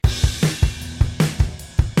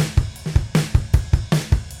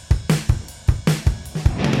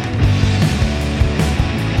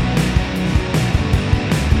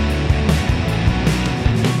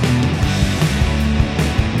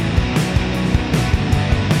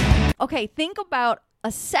Okay, think about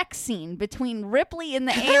a sex scene between Ripley and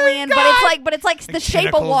the alien, but it's like the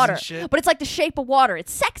shape of water. But it's like the shape of water.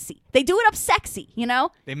 It's sexy. They do it up sexy, you know?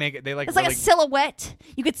 They make it. They like. It's like a silhouette.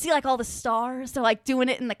 You could see like all the stars. They're like doing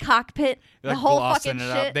it in the cockpit. They're the whole glossing fucking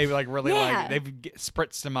it shit. up. They like really like they've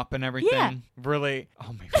spritzed them up and everything. Yeah. Really.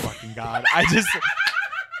 Oh my fucking god! I just.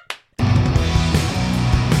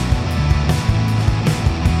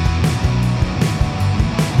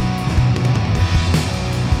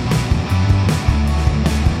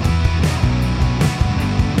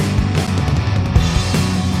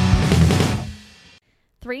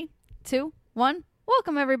 3, 2, 1.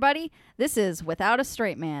 Welcome, everybody. This is Without a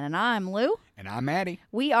Straight Man, and I'm Lou. And I'm Maddie.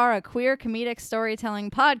 We are a queer comedic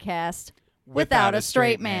storytelling podcast without a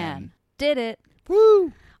straight man. Did it.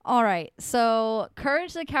 Woo! All right, so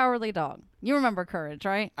Courage the Cowardly Dog. You remember Courage,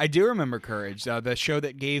 right? I do remember Courage, the show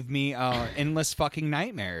that gave me endless fucking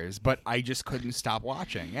nightmares, but I just couldn't stop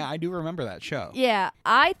watching. Yeah, I do remember that show. Yeah,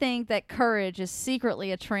 I think that Courage is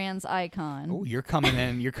secretly a trans icon. Oh, you're coming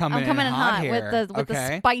in. You're coming I'm coming in hot here. with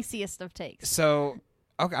the spiciest of takes. So,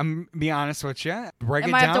 okay, I'm be honest with you. Break it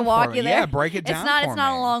Am down I have to walk for you me. there? Yeah, break it down. It's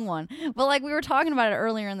not a long one, but like we were talking about it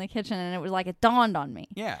earlier in the kitchen, and it was like it dawned on me.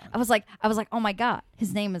 Yeah, I was like, oh my god,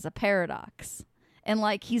 his name is a paradox. And,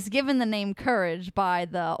 like, he's given the name Courage by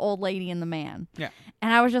the old lady and the man. Yeah.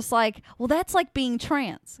 And I was just like, well, that's like being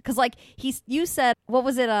trans. Because, like, you said, what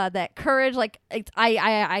was it, that Courage, like,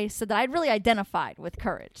 I said that I'd really identified with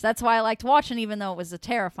Courage. That's why I liked watching, even though it was a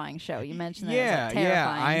terrifying show. You mentioned that it was, like,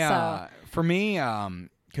 terrifying. Yeah. For me,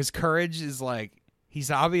 because Courage is, like,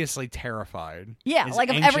 he's obviously terrified. Yeah, he's of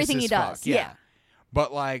everything he does. Fuck. Yeah.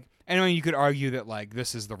 But, like, I know you could argue that, like,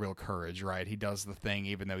 this is the real Courage, right? He does the thing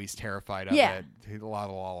even though he's terrified of it. Yeah,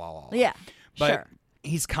 but sure.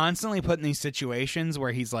 He's constantly put in these situations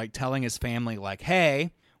where he's, like, telling his family, like,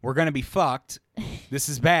 hey, we're going to be fucked. This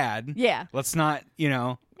is bad. Yeah. Let's not,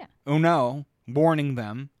 oh no, warning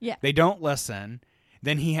them. Yeah. They don't listen.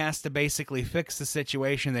 Then he has to basically fix the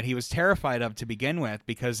situation that he was terrified of to begin with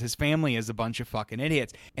because his family is a bunch of fucking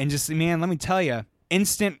idiots. And just, man, let me tell you,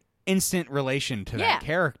 instant relation to that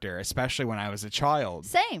character, especially when I was a child.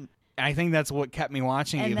 Same. And I think that's what kept me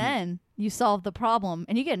watching. And then you solve the problem,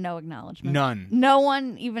 and you get no acknowledgement. None. No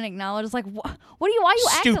one even acknowledges. Like, why are you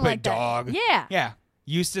acting like that? Stupid dog. Yeah. Yeah.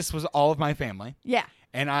 Eustace was all of my family. Yeah.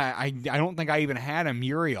 And I don't think I even had a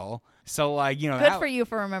Muriel. So, like, Good for you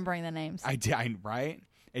for remembering the names. I did, right?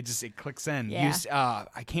 It clicks in. Yeah.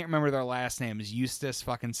 I can't remember their last names. Eustace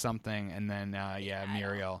fucking something, and then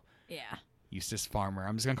Muriel. Yeah. Eustace Farmer.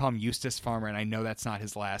 I'm just going to call him Eustace Farmer, and I know that's not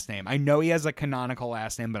his last name. I know he has a canonical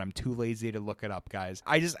last name, but I'm too lazy to look it up, guys.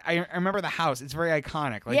 I remember the house. It's very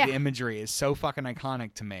iconic. Like, the imagery is so fucking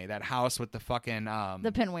iconic to me. That house with the fucking...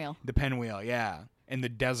 the pinwheel. The pinwheel, yeah. And the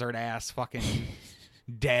desert-ass fucking...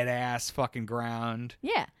 dead-ass fucking ground.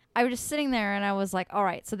 Yeah. I was just sitting there, and I was like, all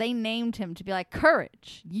right, so they named him to be like,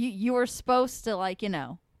 Courage. You were supposed to, like,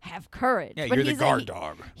 have courage. Yeah, but you're the guard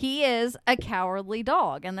dog. He is a cowardly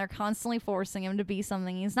dog, and they're constantly forcing him to be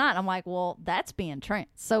something he's not. I'm like, well, that's being trans.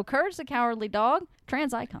 So Courage the Cowardly Dog,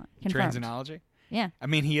 trans icon. Confirmed. Trans analogy? Yeah. I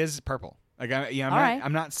mean, he is purple. Like,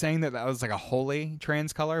 I'm not saying that was like a holy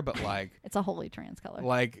trans color, but like... It's a holy trans color.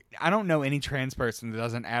 Like, I don't know any trans person that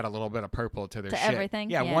doesn't add a little bit of purple to their shit. Everything?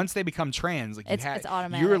 Yeah, once they become trans, like it's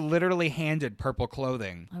automatic. You're literally handed purple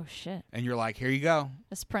clothing. Oh, shit. And you're like, here you go.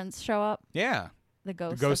 Does Prince show up? Yeah. The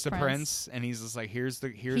ghost of Prince, and he's just like, here's the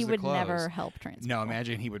clothes. He would never help trans people. No,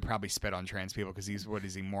 imagine he would probably spit on trans people because he's, what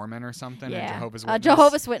is he, Mormon or something? Yeah. Or Jehovah's Witness?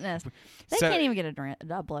 Jehovah's Witness. They can't even get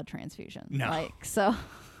a blood transfusion. No. Like, so...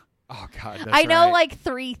 Oh, God, that's I know, right. like,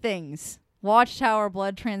 3 things. Watchtower,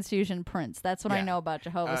 blood transfusion, Prince. That's what I know about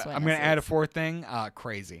Jehovah's Witnesses. I'm going to add a 4th thing.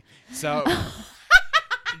 Crazy. So...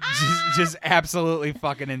 just absolutely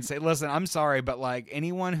fucking insane. Listen, I'm sorry, but like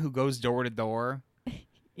anyone who goes door to door,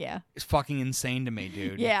 is fucking insane to me,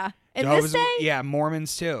 dude. Yeah, in this day, yeah,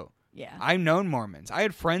 Mormons too. Yeah, I've known Mormons. I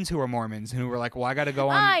had friends who were Mormons who were like, "Well, I got to go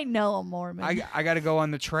on." I know a Mormon. I got to go on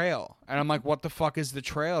the trail, and I'm like, "What the fuck is the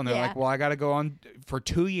trail?" And they're like, "Well, I got to go on for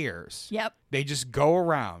 2 years." Yep. They just go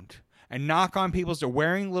around and knock on people's door,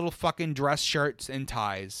 wearing little fucking dress shirts and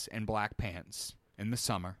ties and black pants in the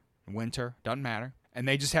summer, winter, doesn't matter. And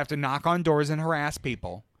they just have to knock on doors and harass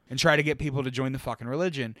people and try to get people to join the fucking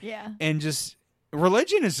religion. Yeah. And just,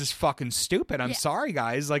 religion is just fucking stupid. I'm sorry,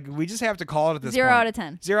 guys. Like, we just have to call it at this 0 point. out of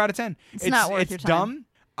 10. 0 out of 10. It's not worth your time. It's dumb.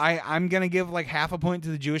 I'm going to give, like, half a point to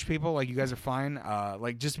the Jewish people. Like, you guys are fine.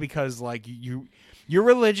 Like, just because, like, your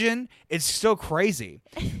religion, it's still crazy.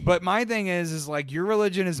 But my thing is like, your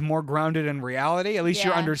religion is more grounded in reality. At least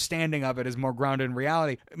your understanding of it is more grounded in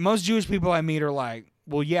reality. Most Jewish people I meet are like,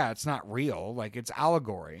 well, yeah, it's not real. Like, it's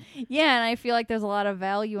allegory. Yeah, and I feel like there's a lot of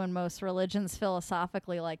value in most religions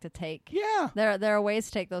philosophically like to take. Yeah. There are ways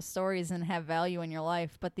to take those stories and have value in your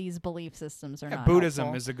life, but these belief systems are not Buddhism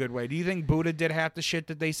helpful. is a good way. Do you think Buddha did half the shit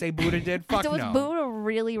that they say Buddha did? Fuck Was no. Buddha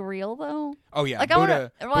really real, though? Oh, yeah. Like,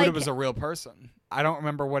 Buddha Buddha was a real person. I don't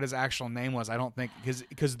remember what his actual name was. I don't think,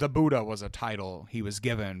 because the Buddha was a title he was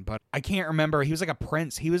given, but I can't remember. He was like a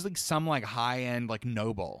prince. He was like some like high-end like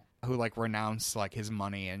noble who like renounced like his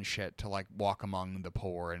money and shit to like walk among the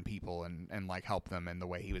poor and people and like help them in the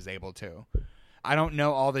way he was able to. I don't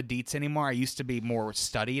know all the deets anymore. I used to be more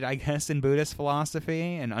studied, I guess, in Buddhist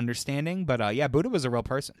philosophy and understanding. But yeah, Buddha was a real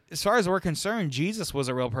person. As far as we're concerned, Jesus was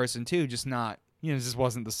a real person too, just not, just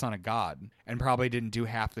wasn't the son of God and probably didn't do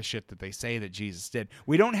half the shit that they say that Jesus did.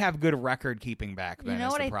 We don't have good record keeping back then. You know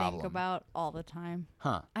what the I problem. think about all the time?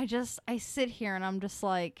 Huh. I sit here and I'm just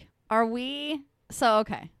like, are we? So,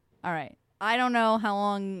 okay. All right. I don't know how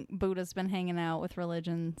long Buddha's been hanging out with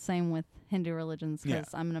religion. Same with Hindu religions,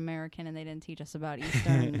 because I'm an American and they didn't teach us about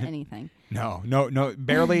Eastern anything. No.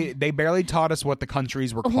 Barely. They barely taught us what the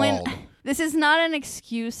countries were called. This is not an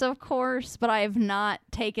excuse, of course, but I have not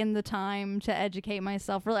taken the time to educate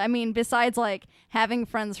myself. Really, I mean, besides like having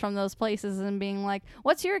friends from those places and being like,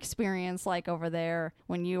 "What's your experience like over there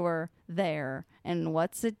when you were there, and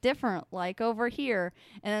what's it different like over here?"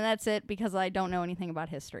 And then that's it, because I don't know anything about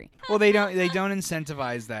history. Well, they don't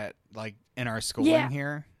incentivize that like in our schooling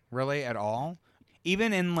here really at all.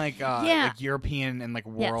 Even in like European and like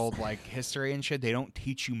world like history and shit, they don't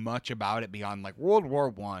teach you much about it beyond like World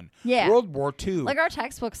War I, World War II. Like our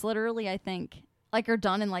textbooks, literally, I think, like are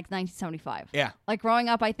done in like 1975. Yeah. Like growing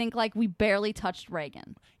up, I think like we barely touched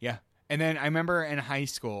Reagan. Yeah. And then I remember in high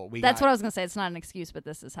school, That's what I was going to say. It's not an excuse, but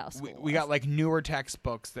this is how school we got like newer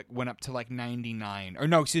textbooks that went up to like 99. Or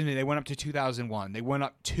no, excuse me, they went up to 2001. They went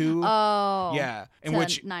up to... Oh. Yeah. And to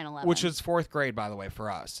which 9/11. Which was fourth grade, by the way,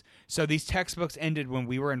 for us. So these textbooks ended when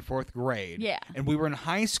we were in fourth grade. Yeah. And we were in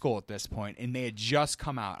high school at this point, and they had just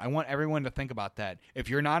come out. I want everyone to think about that. If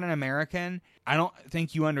you're not an American, I don't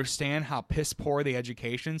think you understand how piss poor the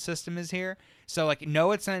education system is here. So, like,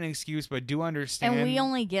 no, it's not an excuse, but do understand. And we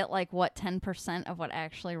only get, like, what, 10% of what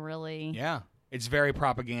actually really... Yeah. It's very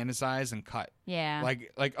propagandized and cut. Yeah.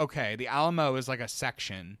 Like okay, the Alamo is like a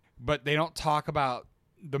section, but they don't talk about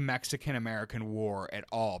the Mexican-American War at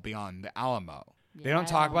all beyond the Alamo. Yeah, They don't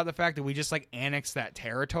talk about the fact that we just, like, annexed that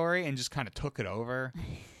territory and just kind of took it over,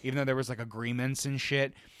 even though there was, like, agreements and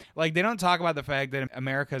shit. Like, they don't talk about the fact that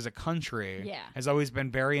America as a country has always been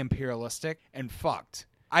very imperialistic and fucked.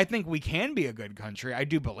 I think we can be a good country. I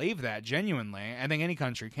do believe that, genuinely. I think any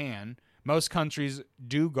country can. Most countries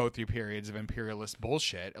do go through periods of imperialist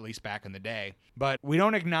bullshit, at least back in the day. But we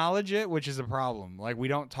don't acknowledge it, which is a problem. Like, we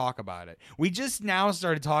don't talk about it. We just now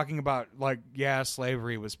started talking about, like, yeah,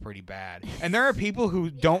 slavery was pretty bad. And there are people who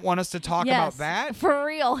don't want us to talk about that. For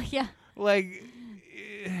real, yeah. Like...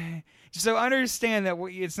 So understand that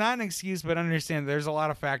it's not an excuse, but understand there's a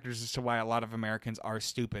lot of factors as to why a lot of Americans are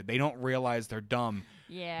stupid. They don't realize they're dumb.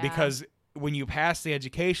 Yeah. Because when you pass the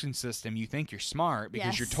education system, you think you're smart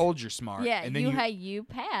because you're told you're smart. Yeah, and then you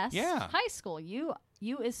pass high school. You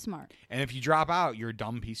is smart. And if you drop out, you're a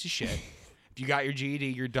dumb piece of shit. If you got your GED,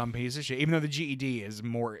 you're a dumb piece of shit. Even though the GED is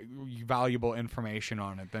more valuable information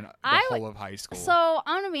on it than the whole of high school. So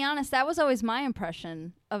I'm gonna be honest. That was always my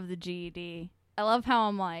impression of the GED. I love how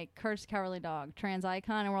I'm like, Kurt's Cowardly Dog, trans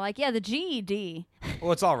icon, and we're like, yeah, the GED.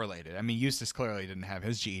 Well, it's all related. I mean, Eustace clearly didn't have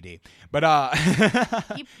his GED. But,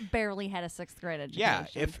 he barely had a 6th grade education.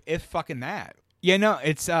 Yeah, if fucking that. Yeah, no,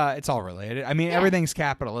 it's all related. I mean, everything's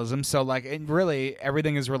capitalism, so, like, really,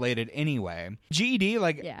 everything is related anyway. GED,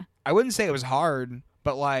 like, I wouldn't say it was hard,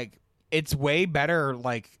 but, like, it's way better.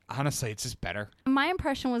 Like, honestly, it's just better. My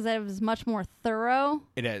impression was that it was much more thorough.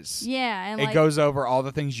 It is. Yeah. And it goes over all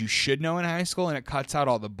the things you should know in high school, and it cuts out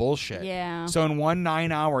all the bullshit. Yeah. So in one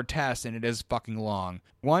 9-hour test, and it is fucking long,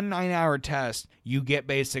 one 9-hour test, you get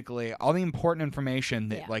basically all the important information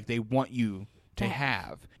that like they want you to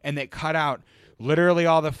have. And they cut out literally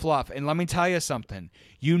all the fluff. And let me tell you something.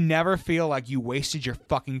 You never feel like you wasted your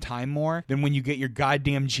fucking time more than when you get your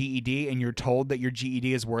goddamn GED and you're told that your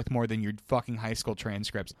GED is worth more than your fucking high school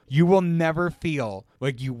transcripts. You will never feel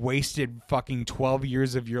like you wasted fucking 12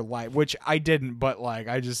 years of your life, which I didn't, but like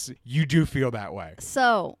you do feel that way.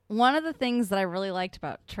 So one of the things that I really liked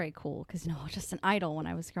about Trey Cool, because just an idol when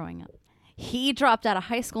I was growing up. He dropped out of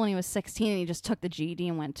high school when he was 16, and he just took the GED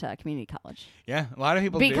and went to community college. Yeah, a lot of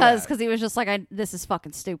people do that. Because he was just like, this is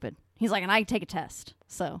fucking stupid. He's like, and I take a test,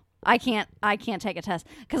 so I can't take a test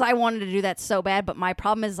because I wanted to do that so bad. But my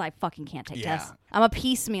problem is I fucking can't take tests. I'm a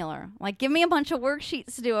piecemealer. Like, give me a bunch of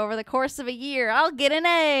worksheets to do over the course of a year. I'll get an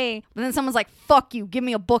A. But then someone's like, fuck you, give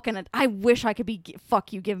me a book and I wish I could be,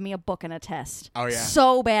 fuck you, give me a book and a test. Oh, yeah.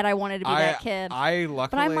 So bad I wanted to be that kid. I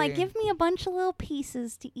luckily... But I'm like, give me a bunch of little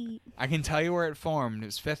pieces to eat. I can tell you where it formed. It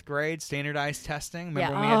was 5th grade, standardized testing.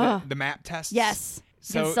 Remember when we had the map tests? Yes.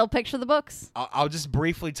 So you can still picture the books. I'll just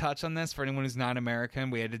briefly touch on this for anyone who's not American.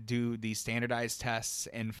 We had to do these standardized tests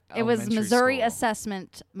in It was Missouri school.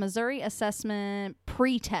 assessment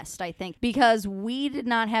pre-test, I think, because we did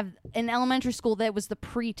not have in elementary school. That was the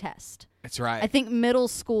pre-test. That's right. I think middle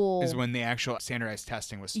school is when the actual standardized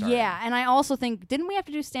testing was started. Yeah, and I also think didn't we have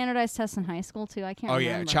to do standardized tests in high school too? I can't. remember.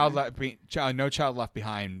 Yeah, No Child Left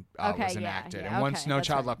Behind was enacted, and once No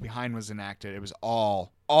Child Left Behind was enacted, it was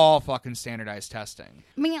all fucking standardized testing.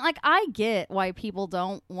 I mean, like, I get why people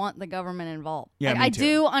don't want the government involved. Yeah, like, me I too.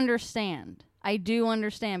 do understand. I do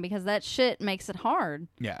understand because that shit makes it hard.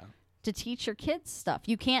 Yeah. To teach your kids stuff,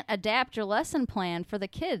 you can't adapt your lesson plan for the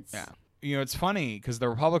kids. Yeah. You know, it's funny because the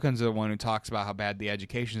Republicans are the one who talks about how bad the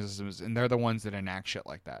education system is, and they're the ones that enact shit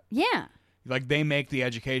like that. Yeah. Like, they make the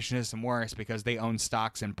education system worse because they own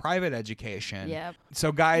stocks in private education. Yep.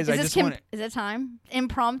 So, guys, I just want to... Is it time?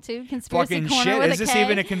 Impromptu conspiracy fucking corner shit. with Is a this K?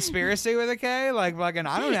 even a conspiracy with a K? Like, fucking,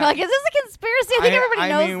 I don't know. Like, is this a conspiracy? I think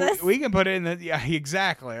everybody knows this. We can put it in the... Yeah,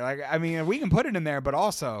 exactly. Like, I mean, we can put it in there, but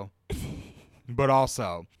also...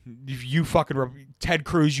 if you fucking... Ted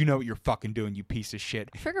Cruz, you know what you're fucking doing, you piece of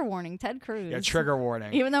shit. Trigger warning, Ted Cruz. Yeah, trigger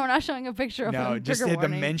warning. Even though we're not showing a picture of him. No, just the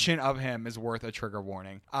warning. mention of him is worth a trigger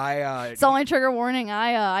warning. It's the only trigger warning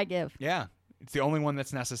I give. Yeah, it's the only one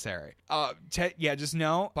that's necessary. Just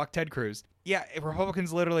know, fuck Ted Cruz. Yeah, if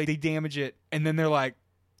Republicans literally, they damage it, and then they're like,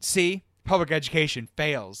 see, public education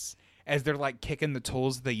fails. As they're like kicking the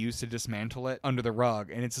tools that they use to dismantle it under the rug.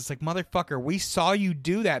 And it's just like, motherfucker, we saw you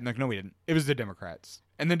do that. And like, no, we didn't. It was the Democrats.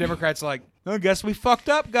 And the Democrats are like, I guess we fucked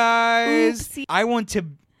up, guys. Oopsie. I want to,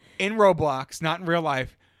 in Roblox, not in real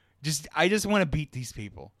life, I just want to beat these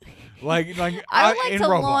people. I would like to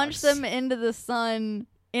Roblox. launch them into the sun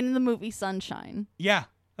in the movie Sunshine. Yeah.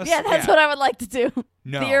 That's what I would like to do.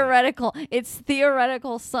 No. Theoretical. It's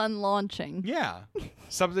theoretical sun launching. Yeah.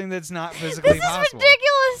 Something that's not physically This possible. is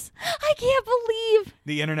ridiculous. I can't believe.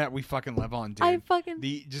 The internet we fucking live on, dude.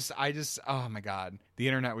 Oh my god. The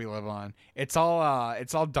internet we live on. It's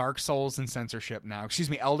all Dark Souls and censorship now. Excuse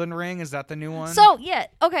me, Elden Ring, is that the new one? So, yeah,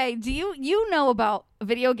 okay, do you know about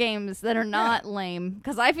video games that are not lame?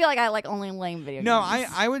 Because I feel like I like only lame video games. No,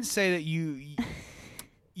 I would say that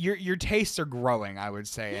your tastes are growing, I would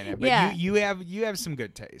say, in it. But you have some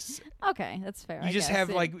good tastes. Okay, that's fair. You just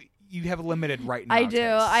have you have limited right now. I do.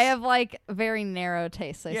 Tastes. I have like very narrow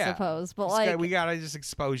tastes, I suppose. But we gotta just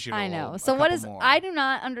expose you. I know. So what is? More. I do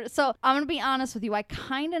not under. So I'm gonna be honest with you. I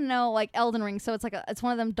kind of know like Elden Ring. So it's like it's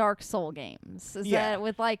one of them Dark Soul games. Is that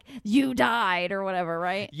with like you died or whatever,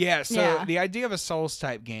 right? Yeah. So the idea of a Souls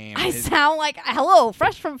type game. I sound like hello,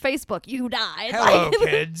 fresh from Facebook. You died. Hello,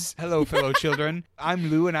 kids. Hello, fellow children. I'm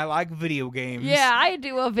Lou, and I like video games. Yeah, I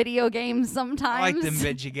do a video game sometimes. I like them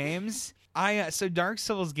video games. So Dark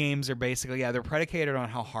Souls games are basically, they're predicated on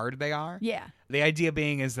how hard they are. Yeah. The idea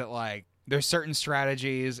being is that, like, there's certain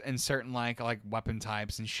strategies and certain, like weapon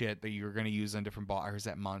types and shit that you're going to use on different or is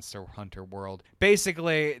that Monster Hunter World?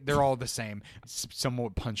 Basically, they're all the same. Someone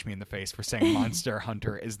would punch me in the face for saying Monster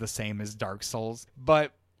Hunter is the same as Dark Souls.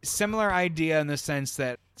 But similar idea in the sense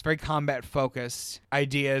that it's very combat focused.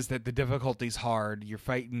 Idea is that the difficulty's hard. You're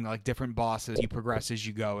fighting like different bosses. You progress as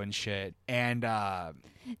you go and shit. And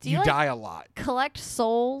you die a lot. Collect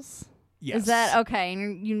souls? Yes. Is that okay?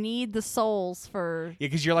 And you need the souls for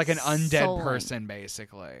because you're like an undead person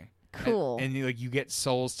basically. Cool. And you get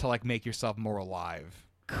souls to like make yourself more alive.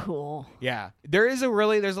 Cool. Yeah. There's a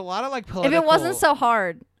lot of like political. If it wasn't so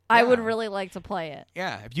hard, I would really like to play it.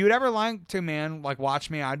 Yeah, if you would ever like to, man, like watch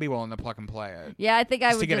me, I'd be willing to plug and play it. Yeah, I think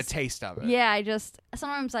I would to get a taste of it. Yeah,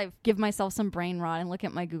 sometimes I give myself some brain rot and look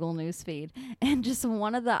at my Google News feed, and just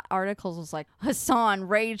one of the articles was like, Hassan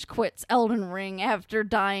rage quits Elden Ring after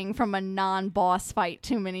dying from a non-boss fight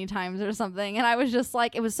too many times or something, and I was just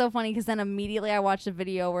like, it was so funny because then immediately I watched a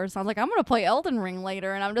video where it sounds like I'm gonna play Elden Ring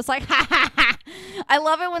later, and I'm just like, ha ha ha. I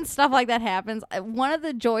love it when stuff like that happens. One of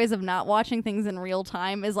the joys of not watching things in real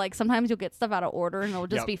time is like sometimes you'll get stuff out of order and it'll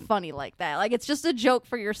just be funny like that. Like it's just a joke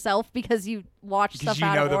for yourself because you watch stuff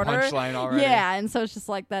out of order. You know the punchline already. Yeah, and so it's just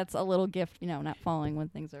like that's a little gift, not following when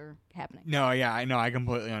things are happening. No, yeah, I know. I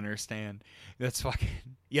completely understand. That's fucking...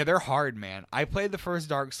 Yeah, they're hard, man. I played the first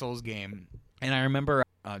Dark Souls game and I remember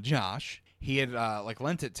Josh, he had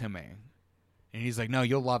lent it to me and he's like, no,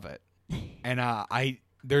 you'll love it. And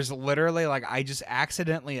There's literally like I just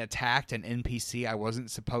accidentally attacked an NPC I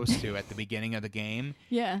wasn't supposed to at the beginning of the game.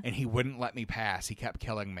 Yeah. And he wouldn't let me pass. He kept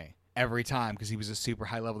killing me every time because he was a super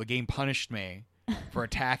high level. The game punished me for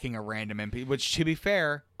attacking a random NPC, which to be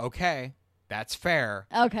fair, okay. That's fair.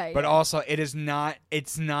 Okay. But also it's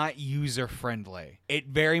not user friendly. It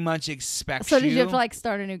very much expects So did you have to like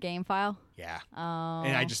start a new game file? Yeah. Oh.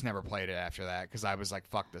 And I just never played it after that because I was like,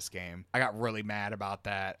 fuck this game. I got really mad about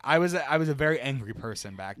that. I was a very angry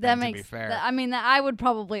person back then, to be fair. I would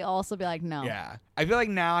probably also be like, no. Yeah. I feel like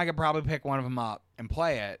now I could probably pick one of them up and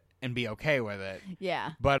play it and be okay with it.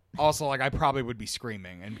 Yeah. But also, like, I probably would be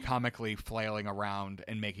screaming and comically flailing around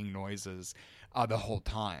and making noises the whole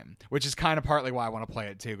time, which is kind of partly why I want to play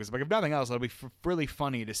it too, because like if nothing else, it'll be really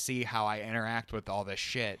funny to see how I interact with all this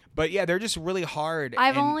shit. But yeah, they're just really hard.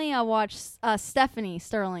 I've only watched Stephanie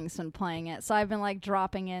Sterling's been playing it, so I've been like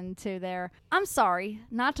dropping into their. I'm sorry,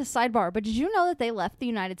 not to sidebar, but did you know that they left the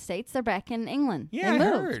United States? They're back in England. Yeah, they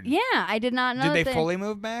moved. I heard. Yeah, I did not know. Did they fully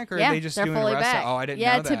move back, or yeah, are they just they're doing fully the rest back. Oh, I didn't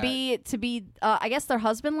yeah, know that. to be. I guess their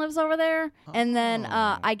husband lives over there, and then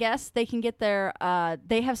I guess they can get their.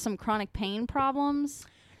 They have some chronic pain problems.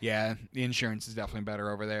 Yeah, the insurance is definitely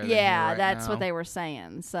better over there. Yeah, right that's now. what they were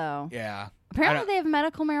saying. So yeah, apparently they have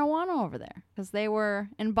medical marijuana over there because they were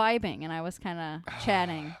imbibing, and I was kind of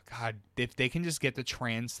chatting. God, if they can just get the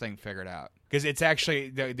trans thing figured out, because it's actually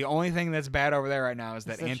the only thing that's bad over there right now is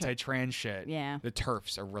that anti-trans shit. Yeah, the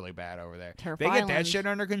TERFs are really bad over there. Turf they get that Island. shit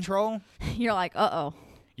under control. You're like, uh-oh.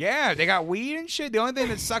 Yeah, they got weed and shit. The only thing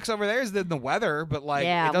that sucks over there is the weather, but like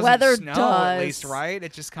Yeah, it doesn't weather snow does. at least, right?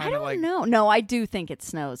 It's just kind of like No, I do think it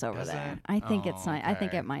snows over Does there. it? I think Oh, I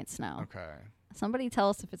think okay. it might snow. okay. Somebody tell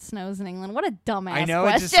us if it snows in England. What a dumbass I know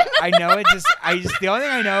question. I just the only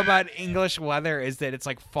thing I know about English weather is that it's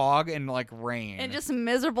like fog and like rain. And just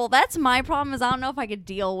miserable. That's my problem is I don't know if I could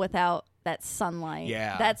deal without that sunlight.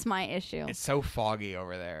 Yeah. That's my issue. It's so foggy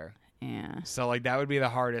over there. Yeah. So like that would be the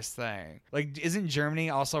hardest thing. Like isn't Germany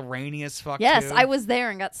also rainy as fuck Yes, too? I was there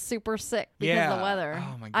and got super sick because of the weather.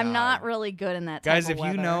 Oh my God. I'm not really good in that Guys, type of if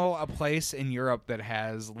you weather. know a place in Europe that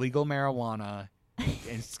has legal marijuana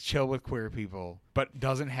and chill with queer people, but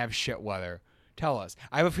doesn't have shit weather, tell us.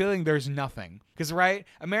 I have a feeling there's nothing. Because, right,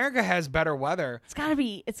 America has better weather. It's gotta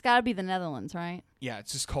be the Netherlands, right? Yeah,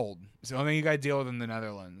 it's just cold. It's the only thing you got to deal with in the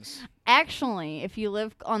Netherlands. Actually, if you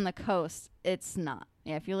live on the coast, it's not.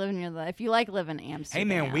 Yeah, if you live if you like live in Amsterdam.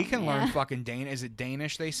 Hey, man, we can yeah. learn fucking Danish. Is it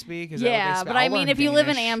Danish they speak? Is that what Yeah, they speak? but I I'll mean, learn if you live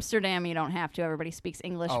in Danish. Amsterdam, you don't have to. Everybody speaks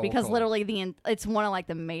English Oh, because cool. literally it's one of like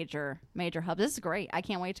the major hubs. This is great. I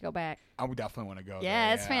can't wait to go back. I would definitely want to go Yeah,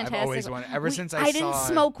 there. it's fantastic. I've always wanted, ever since I saw didn't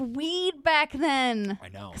smoke weed back then. I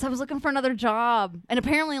know. Because I was looking for another job, and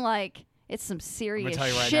apparently, like, it's some I'm serious gonna tell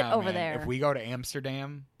you right shit now, over man, there. if we go to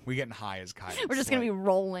Amsterdam, we getting high as kites. We're just gonna be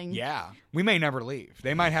rolling. Yeah, we may never leave.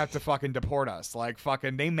 They might have to fucking deport us. Like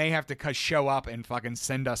fucking, they may have to show up and fucking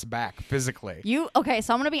send us back physically. Okay,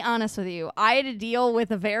 so I'm gonna be honest with you. I had to deal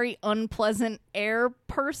with a very unpleasant air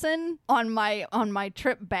person on my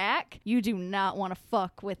trip back. You do not want to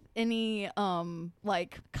fuck with any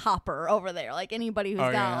like copper over there, like anybody who's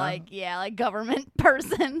got like government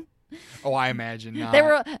person. Oh, I imagine not. They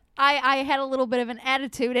were. I had a little bit of an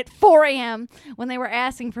attitude at 4 a.m. when they were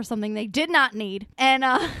asking for something they did not need, and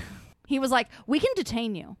he was like, "We can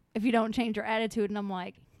detain you if you don't change your attitude." And I'm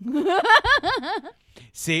like,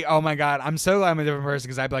 See, oh my God, I'm so glad I'm a different person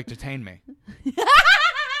because I'd be like, detain me.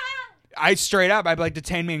 I'd be like,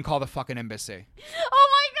 detain me and call the fucking embassy. "Oh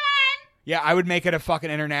my god!" Yeah, I would make it a fucking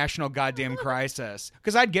international goddamn crisis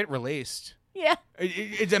because I'd get released. Yeah.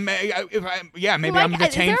 Maybe I'm Like, is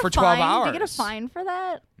detained there for a 12 fine? hours. Do you get a fine for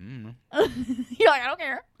that? Mm. You're like, I don't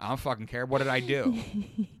care. I don't fucking care. What did I do?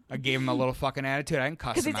 I gave him a little fucking attitude. I didn't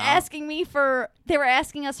cuss Because him he's out. asking me they were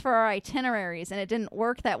asking us for our itineraries, and it didn't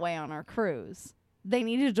work that way on our cruise. They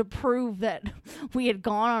needed to prove that we had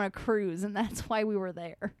gone on a cruise, and that's why we were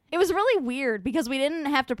there. It was really weird because we didn't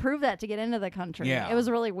have to prove that to get into the country. Yeah. It was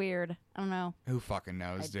really weird. I don't know. Who fucking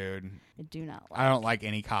knows, dude? I do not like I don't like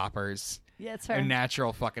any coppers. Yeah, it's A fair.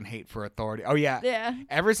 natural fucking hate for authority. Oh, yeah. Yeah.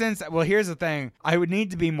 Ever since, well, here's the thing. I would need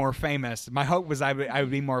to be more famous. My hope was I would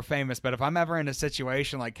be more famous, but if I'm ever in a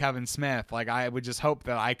situation like Kevin Smith, like I would just hope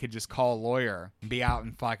that I could just call a lawyer and be out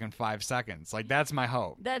in fucking 5 seconds. Like that's my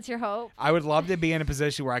hope. That's your hope? I would love to be in a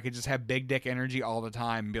position where I could just have big dick energy all the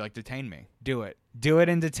time and be like, detain me. Do it. Do it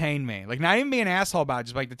and detain me. Like not even be an asshole about it,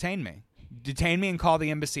 just like detain me. Detain me and call the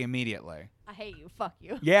embassy immediately. I hate you. Fuck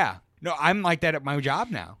you. Yeah. No, I'm like that at my job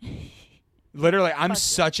now. Literally, I'm Fuck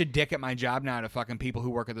such a dick at my job now to fucking people who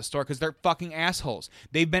work at the store because they're fucking assholes.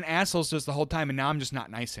 They've been assholes to us the whole time, and now I'm just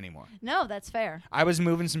not nice anymore. No, that's fair. I was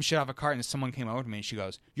moving some shit off a cart, and someone came over to me, and she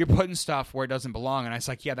goes, "You're putting stuff where it doesn't belong." And I was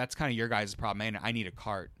like, "Yeah, that's kind of your guys' problem, ain't it? I need a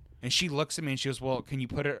cart." And she looks at me, and she goes, "Well, can you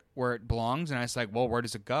put it where it belongs?" And I was like, "Well, where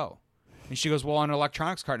does it go?" And she goes, "Well, on an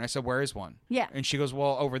electronics cart." And I said, "Where is one?" Yeah. And she goes,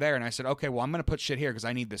 "Well, over there." And I said, "Okay, well, I'm going to put shit here because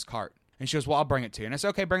I need this cart." And she goes, "Well, I'll bring it to you." And I said,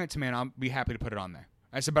 "Okay, bring it to me, and I'll be happy to put it on there."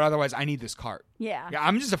 I said, "But otherwise, I need this cart." Yeah. Yeah,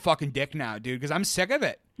 I'm just a fucking dick now, dude, because I'm sick of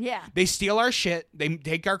it. Yeah. They steal our shit. They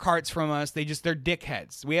take our carts from us. They're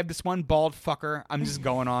dickheads. We have this one bald fucker. I'm just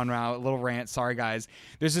going on now, a little rant. Sorry, guys.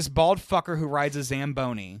 There's this bald fucker who rides a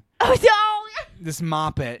Zamboni. Oh, no! This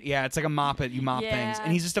moppet. Yeah, it's like a moppet. You mop things.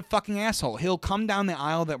 And he's just a fucking asshole. He'll come down the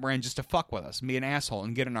aisle that we're in just to fuck with us and be an asshole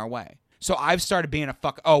and get in our way. So I've started being a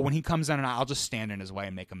fuck. Oh, when he comes down an aisle, I'll just stand in his way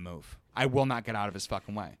and make him move. I will not get out of his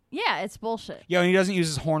fucking way. Yeah, it's bullshit. Yeah, and he doesn't use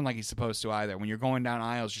his horn like he's supposed to either. When you're going down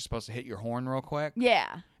aisles, you're supposed to hit your horn real quick. Yeah.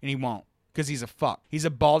 And he won't. Because he's a fuck. He's a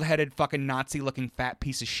bald-headed fucking Nazi-looking fat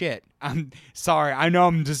piece of shit. I'm sorry. I know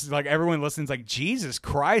I'm just like, everyone listens like, Jesus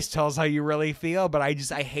Christ, tell us how you really feel. But I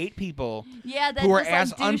hate people Yeah, that who are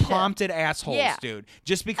just, like, unprompted assholes, Yeah. dude.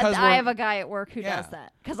 Just because I have a guy at work who Yeah. does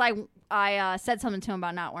that. Because I said something to him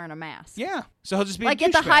about not wearing a mask. Yeah. So he'll just be Like a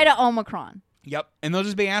at the douchebag. height of Omicron. Yep. And they'll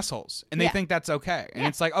just be assholes. And they Yeah. think that's okay. And Yeah.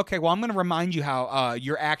 it's like, okay, well, I'm going to remind you how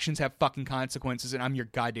your actions have fucking consequences, and I'm your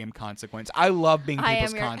goddamn consequence. I love being I am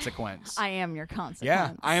people's your- consequence. I am your consequence.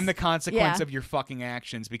 Yeah, I am the consequence Yeah. of your fucking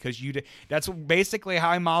actions because you did. That's basically how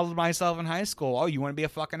I modeled myself in high school. Oh, you want to be a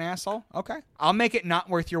fucking asshole? Okay. I'll make it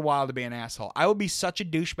not worth your while to be an asshole. I will be such a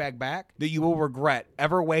douchebag back that you will regret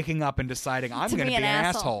ever waking up and deciding I'm going to be an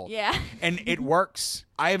asshole. Yeah. And it works.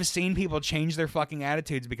 I have seen people change their fucking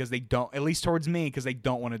attitudes because they don't, at least towards me, because they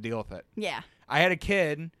don't want to deal with it. Yeah. I had a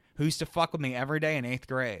kid who used to fuck with me every day in 8th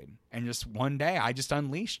grade. And just one day, I just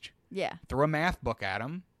unleashed. Yeah. Threw a math book at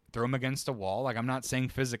him. Threw him against a wall. Like, I'm not saying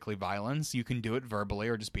physically violence. You can do it verbally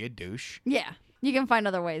or just be a douche. Yeah. You can find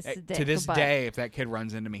other ways to dick. To this but- day, if that kid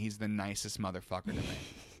runs into me, he's the nicest motherfucker to me.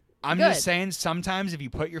 I'm Good. just saying, sometimes if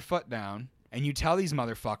you put your foot down and you tell these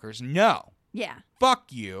motherfuckers, no, Yeah.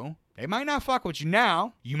 fuck you, they might not fuck with you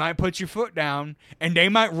now. You might put your foot down and they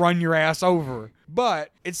might run your ass over.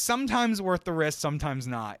 But it's sometimes worth the risk, sometimes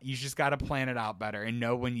not. You just got to plan it out better and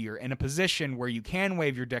know when you're in a position where you can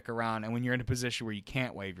wave your dick around and when you're in a position where you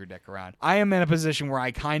can't wave your dick around. I am in a position where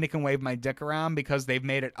I kind of can wave my dick around because they've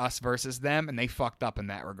made it us versus them and they fucked up in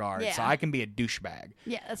that regard. Yeah. So I can be a douchebag.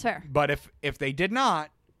 Yeah, that's fair. But if they did not,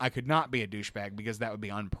 I could not be a douchebag because that would be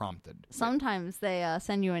unprompted. Sometimes they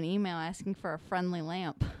send you an email asking for a friendly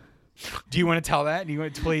lamp. Do you want to tell that? Do you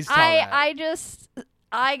want to please tell that?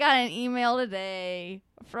 I got an email today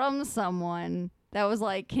from someone that was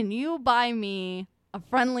like, "Can you buy me a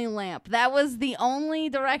friendly lamp?" That was the only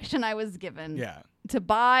direction I was given. Yeah. To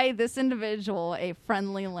buy this individual a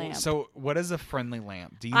friendly lamp. So what is a friendly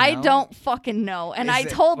lamp? Do you I know? don't fucking know. And Is I it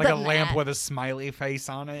told like them a lamp that. with a smiley face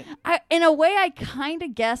on it? In a way, I kind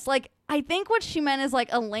of guess. Like, I think what she meant is like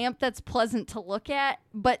a lamp that's pleasant to look at.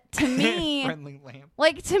 But to me, friendly lamp.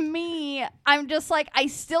 like to me, I'm just like, I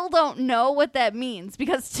still don't know what that means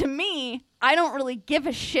because to me, I don't really give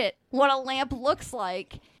a shit what a lamp looks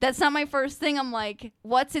like. That's not my first thing. I'm like,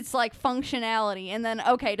 what's its like functionality? And then,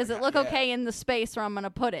 okay, does it look okay in the space where I'm going to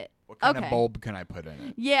put it? What kind Okay. of bulb can I put in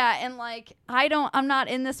it? Yeah, and like I'm not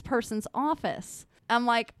in this person's office. I'm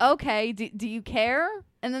like, okay, do you care?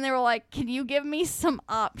 And then they were like, can you give me some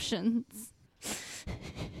options?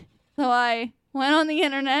 So I went on the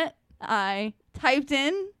internet. I typed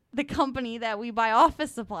in the company that we buy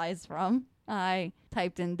office supplies from. I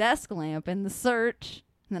typed in desk lamp in the search.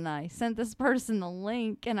 And then I sent this person the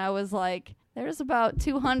link, and I was like, there's about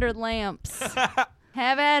 200 lamps.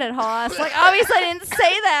 Have at it, Hoss. Like, obviously I didn't say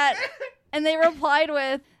that. And they replied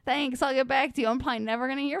with, thanks, I'll get back to you. I'm probably never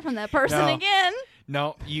going to hear from that person No. again.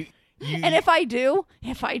 No, you. And if I do,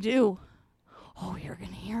 oh, you're going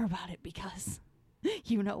to hear about it because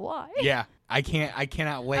you know why. Yeah, I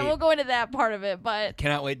cannot wait. I won't go into that part of it, but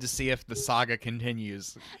Cannot wait to see if the saga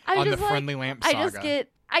continues I'm on the just like, friendly lamp saga.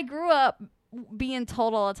 I grew up being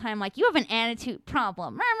told all the time, like, you have an attitude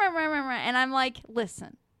problem. And I'm like,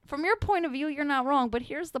 listen, from your point of view, you're not wrong, but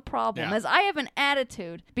here's the problem, Yeah. is I have an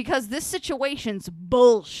attitude because this situation's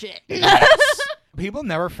bullshit. People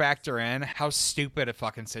never factor in how stupid a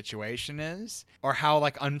fucking situation is or how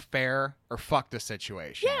like unfair or fucked a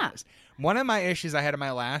situation Yeah. is. One of my issues I had at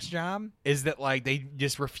my last job is that like they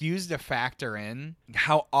just refused to factor in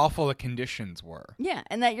how awful the conditions were. Yeah,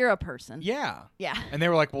 and that you're a person. Yeah. Yeah. And they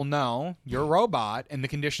were like, well, no, you're a robot and the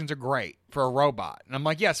conditions are great for a robot. And I'm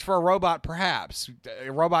like, yes, for a robot, perhaps.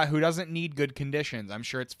 A robot who doesn't need good conditions. I'm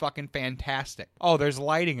sure it's fucking fantastic. Oh, there's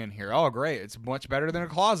lighting in here. Oh, great. It's much better than a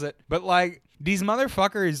closet. But like these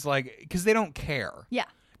motherfuckers, like, because they don't care. Yeah.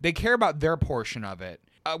 They care about their portion of it.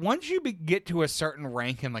 Once you get to a certain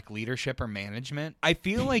rank in like leadership or management, I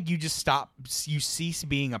feel like you just you cease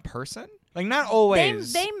being a person. Like not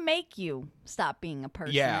always. They make you stop being a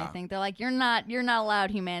person. Yeah. I think they're like, you're not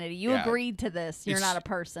allowed humanity. You Yeah. agreed to this. You're not a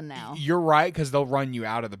person now. You're right, because they'll run you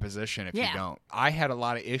out of the position if Yeah. you don't. I had a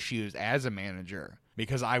lot of issues as a manager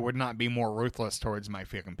because I would not be more ruthless towards my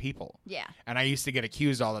fucking people. Yeah. And I used to get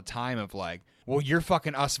accused all the time of like, well, you're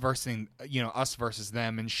fucking us versus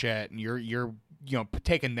them and shit, and you're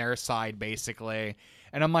taking their side basically.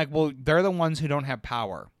 And I'm like, well, they're the ones who don't have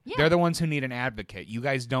power. Yeah. They're the ones who need an advocate. You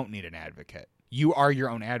guys don't need an advocate. You are your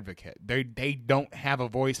own advocate. They don't have a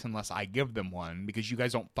voice unless I give them one, because you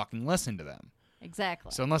guys don't fucking listen to them.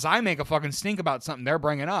 Exactly. So unless I make a fucking stink about something they're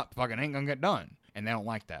bringing up, fucking ain't gonna get done. And they don't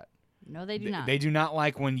like that. No, they do not. They do not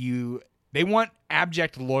like when they want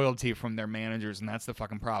abject loyalty from their managers, and that's the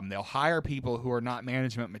fucking problem. They'll hire people who are not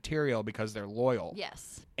management material because they're loyal.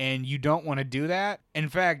 Yes. And you don't want to do that. In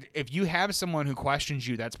fact, if you have someone who questions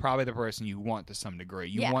you, that's probably the person you want to some degree.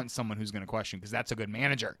 You want someone who's going to question, because that's a good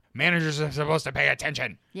manager. Managers are supposed to pay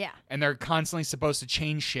attention. Yeah. And they're constantly supposed to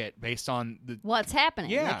change shit based on what's happening,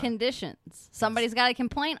 the conditions. Somebody's got a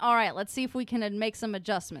complaint. All right, let's see if we can make some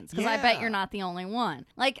adjustments, because I bet you're not the only one.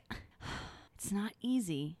 Like, it's not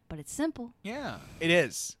easy, but it's simple. Yeah, it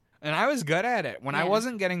is. And I was good at it. When I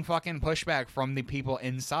wasn't getting fucking pushback from the people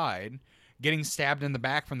inside, getting stabbed in the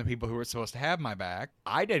back from the people who were supposed to have my back,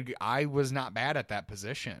 I was not bad at that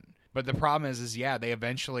position. But the problem is they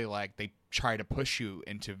eventually, like, they try to push you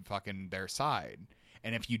into fucking their side.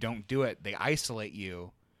 And if you don't do it, they isolate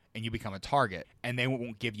you and you become a target. And they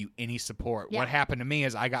won't give you any support. Yeah. What happened to me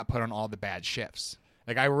is I got put on all the bad shifts.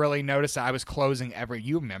 Like, I really noticed that I was closing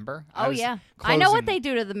you remember? Oh, yeah. I know what they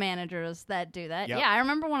do to the managers that do that. Yep. Yeah, I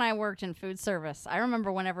remember when I worked in food service. I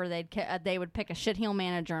remember whenever they would pick a shitheel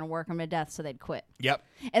manager and work him to death so they'd quit. Yep.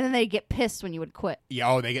 And then they'd get pissed when you would quit.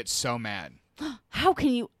 Yeah, they get so mad. How can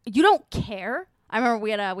you don't care? I remember we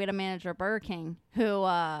had a manager at Burger King who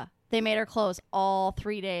they made her close all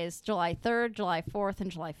 3 days, July 3rd, July 4th, and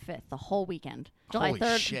July 5th, the whole weekend. July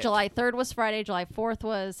 3rd was Friday, July 4th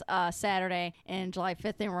was Saturday, and July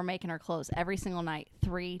 5th they were making her close every single night,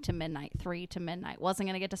 3 to midnight. Wasn't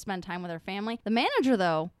going to get to spend time with her family. The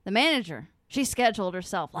manager, she scheduled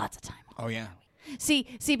herself lots of time. Oh, yeah. See,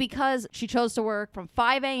 because she chose to work from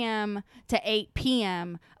 5 a.m. to 8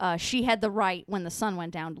 p.m., she had the right when the sun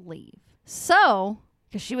went down to leave. So,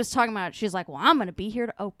 because she was talking about it, she's like, well, I'm going to be here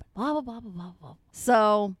to open, blah, blah, blah, blah, blah, blah.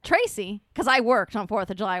 So, Tracy, because I worked on 4th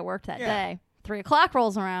of July, I worked that day. 3 o'clock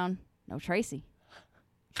rolls around, no Tracy.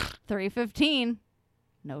 3:15,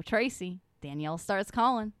 no Tracy. Danielle starts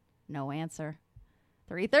calling, no answer.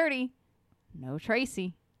 3:30, no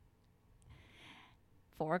Tracy.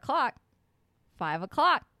 4 o'clock, 5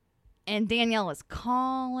 o'clock, and Danielle is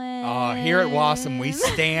calling. Oh, here at Wassam, we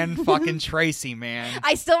stand fucking Tracy, man.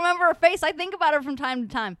 I still remember her face. I think about her from time to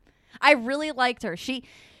time. I really liked her. She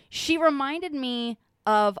reminded me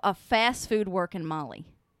of a fast food working Molly.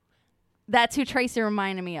 That's who Tracy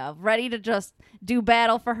reminded me of. Ready to just do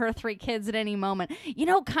battle for her 3 kids at any moment. You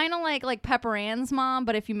know, kind of like Pepper Ann's mom,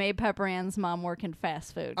 but if you made Pepper Ann's mom work in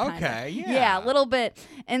fast food. Okay, yeah. Yeah, a little bit.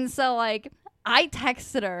 And so, like, I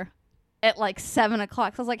texted her at like 7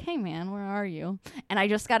 o'clock. So I was like, hey, man, where are you? And I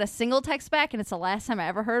just got a single text back, and it's the last time I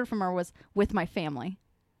ever heard from her was with my family.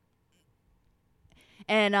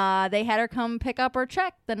 And they had her come pick up her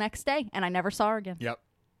check the next day, and I never saw her again. Yep.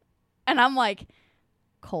 And I'm like,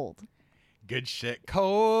 cold. Good shit.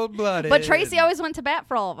 Cold-blooded. But Tracy always went to bat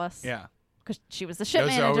for all of us. Yeah. Because she was the shit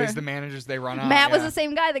manager. Those are always the managers they run on. Matt was the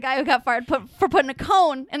same guy, the guy who got fired for putting a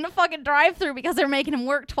cone in the fucking drive-thru because they were making him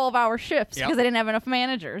work 12-hour shifts because they didn't have enough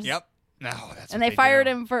managers. Yep. No, that's and they fired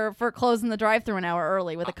him for closing the drive-thru an hour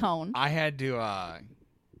early with a cone. I had to, God,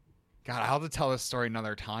 I'll have to tell this story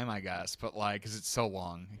another time, I guess, but like, because it's so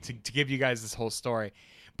long to give you guys this whole story.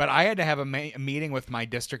 But I had to have a meeting with my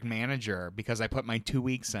district manager because I put my 2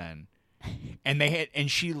 weeks in.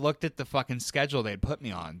 And she looked at the fucking schedule they had put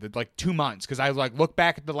me on, like 2 months, because I was like, look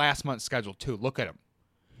back at the last month's schedule too. Look at them.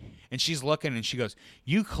 And she's looking and she goes,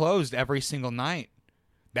 you closed every single night.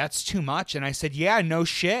 That's too much. And I said, yeah, no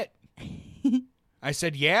shit. I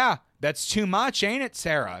said, yeah, that's too much, ain't it,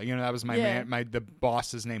 Sarah? You know, that was the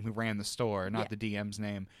boss's name who ran the store, not the DM's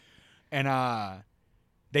name. And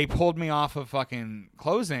they pulled me off of fucking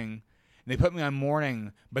closing. They put me on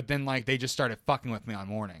morning, but then like they just started fucking with me on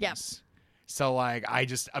mornings. Yep. So like I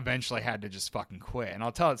just eventually had to just fucking quit. And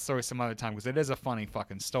I'll tell that story some other time because it is a funny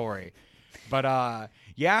fucking story. But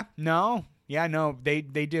no, they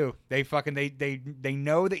do. They fucking they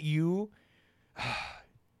know that you.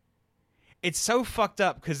 It's so fucked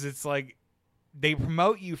up because it's like they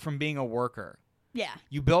promote you from being a worker. Yeah.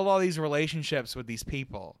 You build all these relationships with these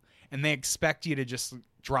people, and they expect you to just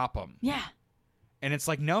drop them. Yeah. And it's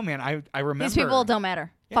like, no, man. I remember these people don't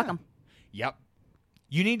matter. Yeah. Fuck them. Yep.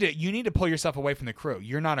 You need to pull yourself away from the crew.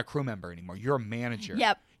 You're not a crew member anymore. You're a manager.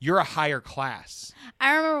 Yep. You're a higher class.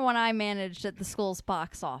 I remember when I managed at the school's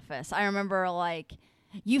box office. I remember like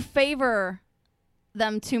you favor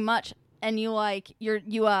them too much, and you like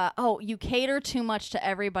you cater too much to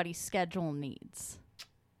everybody's schedule needs.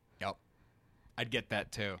 Yep. I'd get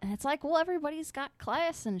that too. And it's like, well, everybody's got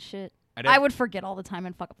class and shit. I would forget all the time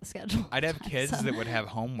and fuck up the schedule. I'd have kids that would have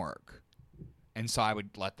homework, and so I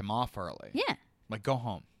would let them off early. Yeah. Like, go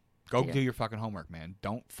home. Go do your fucking homework, man.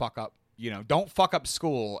 Don't fuck up. Don't fuck up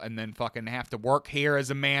school and then fucking have to work here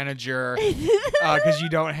as a manager because you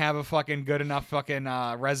don't have a fucking good enough fucking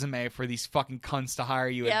resume for these fucking cunts to hire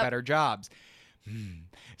you at better jobs.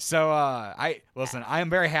 So I am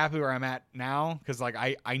very happy where I'm at now because like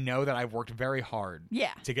I know that I've worked very hard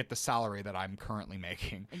to get the salary that I'm currently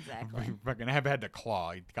making. Exactly. Fucking have had to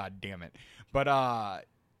claw. God damn it. But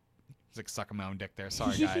it's like sucking my own dick there.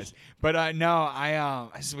 Sorry, guys. But no, I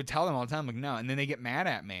just would tell them all the time, like, no. And then they get mad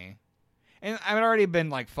at me. And I've already been,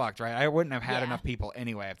 like, fucked, right? I wouldn't have had enough people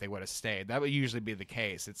anyway if they would have stayed. That would usually be the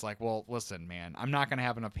case. It's like, well, listen, man, I'm not going to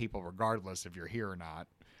have enough people regardless if you're here or not.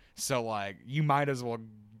 So, like, you might as well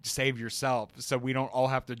save yourself so we don't all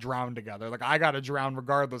have to drown together. Like, I got to drown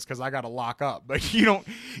regardless because I got to lock up. But you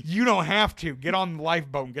don't have to. Get on the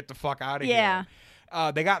lifeboat and get the fuck out of here.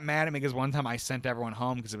 They got mad at me because one time I sent everyone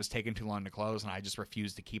home because it was taking too long to close, and I just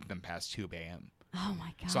refused to keep them past 2 a.m. Oh,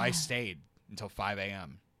 my God. So I stayed until 5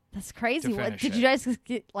 a.m. That's crazy. What, did you guys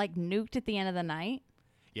get, like, nuked at the end of the night?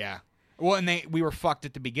 Yeah. Well, and we were fucked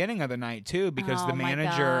at the beginning of the night, too, because the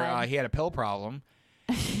manager, he had a pill problem,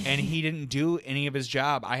 and he didn't do any of his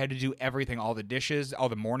job. I had to do everything, all the dishes, all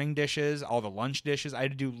the morning dishes, all the lunch dishes. I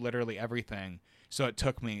had to do literally everything. So it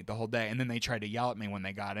took me the whole day. And then they tried to yell at me when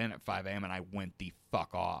they got in at 5 a.m., and I went the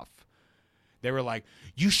fuck off. They were like,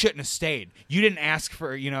 you shouldn't have stayed. You didn't ask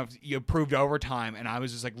for, you approved overtime. And I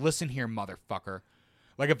was just like, listen here, motherfucker.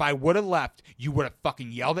 Like, if I would have left, you would have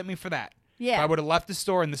fucking yelled at me for that. Yeah. If I would have left the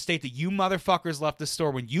store in the state that you motherfuckers left the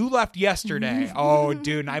store when you left yesterday. Oh,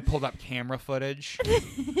 dude, and I pulled up camera footage.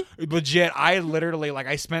 Legit, I literally, like,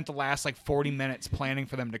 I spent the last, 40 minutes planning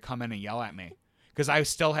for them to come in and yell at me. Because I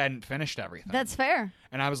still hadn't finished everything. That's fair.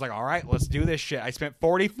 And I was like, all right, let's do this shit. I spent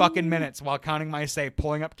 40 fucking minutes while counting my save,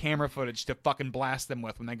 pulling up camera footage to fucking blast them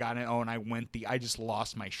with when they got in. Oh, and I just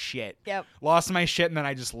lost my shit. Yep. Lost my shit, and then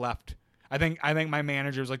I just left. I think my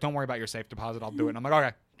manager was like, don't worry about your safe deposit. I'll do it. And I'm like,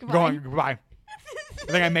 okay, goodbye. I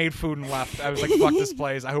think I made food and left. I was like, fuck this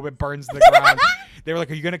place. I hope it burns to the ground. They were like,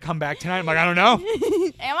 are you going to come back tonight? I'm like, I don't know.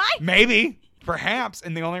 Am I? Maybe. Perhaps.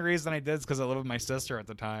 And the only reason I did is because I lived with my sister at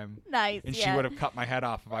the time. Nice. And she would have cut my head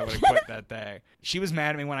off if I would have quit that day. She was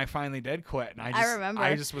mad at me when I finally did quit. And I remember.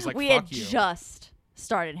 I just was like, we fuck had you. just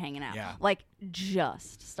started hanging out. Yeah. Like,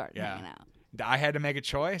 just started hanging out. I had to make a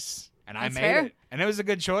choice. And That's I made fair. it. And it was a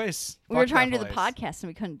good choice. We were trying to do the podcast and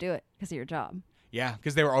we couldn't do it because of your job. Yeah,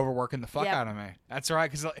 because they were overworking the fuck out of me. That's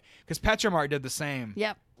right. Because Petromart did the same.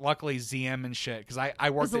 Yep. Luckily, ZM and shit. Because I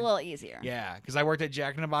worked. It was a little easier. Yeah, because I worked at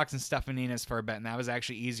Jack in the Box and Stefanina's for a bit, and that was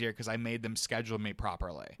actually easier because I made them schedule me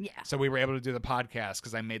properly. Yeah. So we were able to do the podcast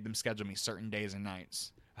because I made them schedule me certain days and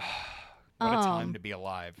nights. What a time to be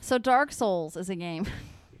alive. So Dark Souls is a game.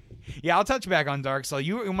 Yeah, I'll touch back on Dark Souls.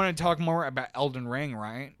 You want to talk more about Elden Ring,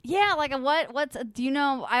 right? Yeah, like what's do you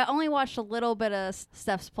know? I only watched a little bit of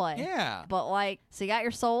Steph's play. Yeah. But so you got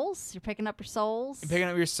your souls. You're picking up your souls. You're picking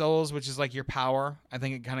up your souls, which is like your power. I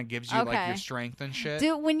think it kind of gives you like your strength and shit.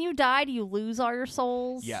 When you die, do you lose all your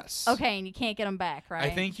souls? Yes. Okay, and you can't get them back, right?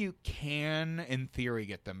 I think you can, in theory,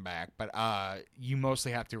 get them back, but you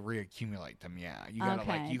mostly have to reaccumulate them. Yeah, you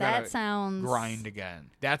gotta that sounds grind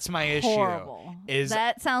again. That's my horrible. issue.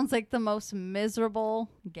 That sounds like the most miserable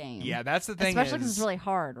game. Yeah, that's the thing. Especially because it's really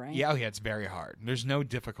hard, right? Yeah, it's very hard. There's no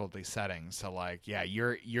difficulty settings, so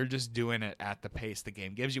you're just doing it at the pace the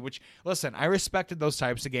game gives you. Which, listen, I respected those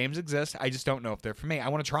types of games exist. I just don't know if they're for me. I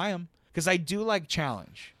want to try them because I do like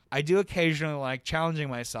challenge. I do occasionally like challenging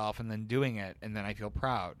myself and then doing it, and then I feel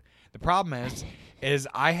proud. The problem is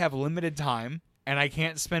I have limited time and I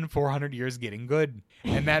can't spend 400 years getting good.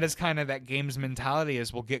 And that is kind of that game's mentality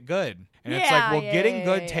is we'll get good. And it's like, well, getting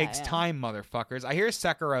good takes time, motherfuckers. I hear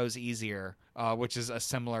Sekiro's easier, which is a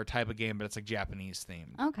similar type of game, but it's like Japanese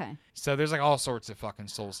themed. Okay. So there's like all sorts of fucking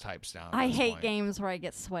Souls types down. I hate games where I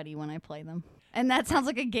get sweaty when I play them. And that sounds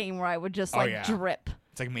like a game where I would just drip.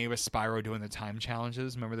 It's like me with Spyro doing the time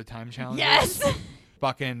challenges. Remember the time challenges? Yes.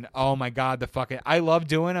 Fucking, oh my God, I love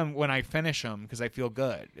doing them when I finish them because I feel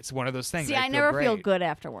good. It's one of those things. See, I never feel good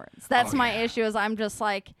afterwards. That's my issue is I'm just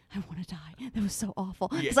like, I want to die. That was so awful.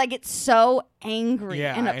 Because I get so angry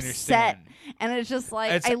and upset. And it's just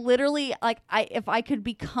like, I literally, like, if I could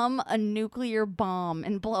become a nuclear bomb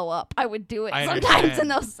and blow up, I would do it sometimes in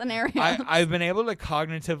those scenarios. I've been able to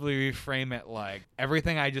cognitively reframe it like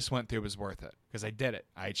everything I just went through was worth it because I did it.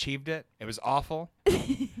 I achieved it. It was awful.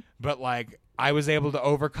 But like, I was able to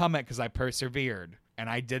overcome it because I persevered and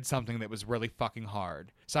I did something that was really fucking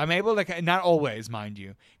hard. So I'm able to, not always, mind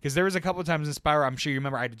you, because there was a couple of times in Spyro, I'm sure you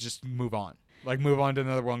remember, I had to just move on. Like, move on to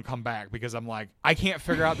another one, come back, because I'm like, I can't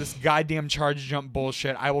figure out this goddamn charge jump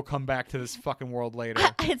bullshit. I will come back to this fucking world later.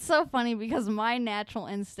 It's so funny because my natural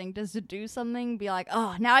instinct is to do something, be like,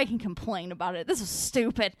 oh, now I can complain about it. This is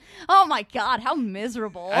stupid. Oh my God, how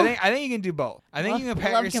miserable. I think you can do both. I think you can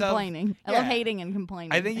pat yourself. Complaining. I love hating and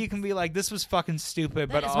complaining. I think you can be like, this was fucking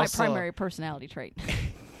stupid, but also. That's my primary personality trait.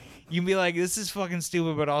 You can be like, this is fucking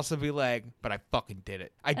stupid, but also be like, but I fucking did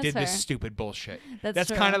it. I did fair. this stupid bullshit. That's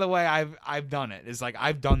kind of the way I've done it. It's like,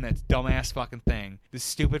 I've done that dumbass fucking thing, this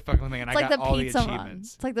stupid fucking thing, and I got all the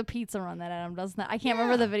achievements. It's like the pizza run that Adam does. I can't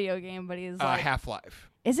remember the video game, but he's like Half-Life.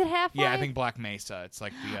 Is it Half-Life? Yeah, I think Black Mesa. It's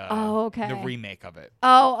like the remake of it.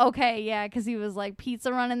 Oh, okay, yeah, because he was like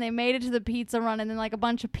pizza run, and they made it to the pizza run, and then like a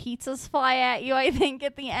bunch of pizzas fly at you, I think,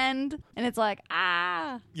 at the end, and it's like,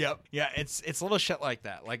 Yep. Yeah, it's little shit like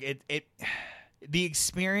that. Like it the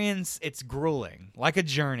experience, it's grueling. Like a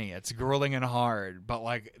journey, it's grueling and hard, but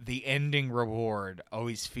like the ending reward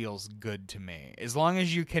always feels good to me. As long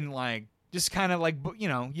as you can like just kind of like, you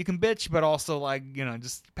know, you can bitch, but also like, you know,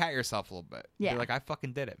 just pat yourself a little bit. Yeah. Be like, I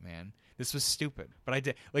fucking did it, man. This was stupid, but I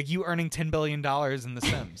did. Like you earning $10 billion in The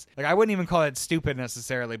Sims. Like I wouldn't even call that stupid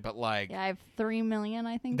necessarily, but like. Yeah, I have 3 million,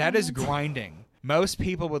 I think. That is grinding. Most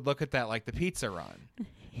people would look at that like the pizza run.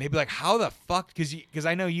 They'd be like, how the fuck? Because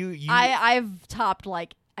I know you. I've topped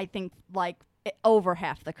like, I think like over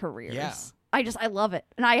half the careers. Yeah. I love it.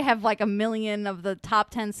 And I have like 1 million of the top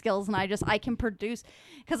 10 skills, and I can produce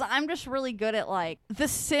because I'm just really good at like The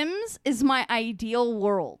Sims is my ideal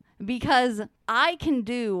world because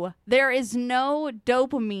there is no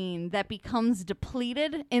dopamine that becomes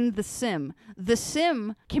depleted in The Sim. The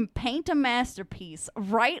Sim can paint a masterpiece,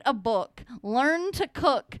 write a book, learn to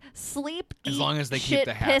cook, sleep, as eat, long as they shit, keep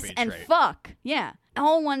the happy piss, trait. and fuck. Yeah.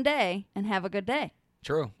 All one day and have a good day.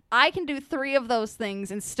 True. I can do 3 of those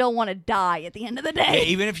things and still want to die at the end of the day. Yeah,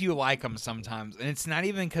 even if you like them sometimes. And it's not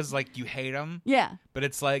even because, like, you hate them. Yeah. But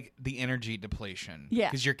it's, like, the energy depletion. Yeah.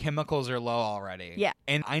 Because your chemicals are low already. Yeah.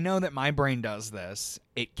 And I know that my brain does this.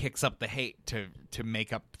 It kicks up the hate to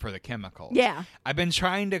make up for the chemicals. Yeah. I've been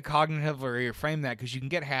trying to cognitively reframe that because you can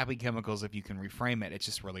get happy chemicals if you can reframe it. It's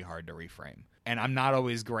just really hard to reframe. And I'm not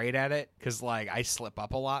always great at it because, like, I slip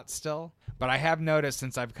up a lot still. But I have noticed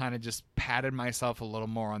since I've kind of just patted myself a little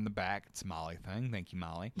more on the back. It's a Molly thing. Thank you,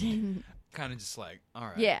 Molly. Kind of just like, all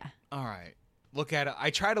right. Yeah. All right. Look at it. I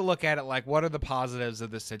try to look at it like, what are the positives of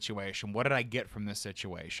this situation? What did I get from this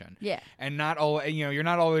situation? Yeah. And not all, you know, you're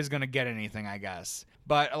not always going to get anything, I guess.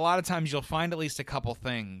 But a lot of times you'll find at least a couple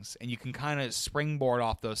things, and you can kind of springboard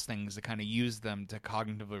off those things to kind of use them to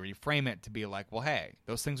cognitively reframe it to be like, well, hey,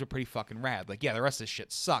 those things are pretty fucking rad. Like, yeah, the rest of this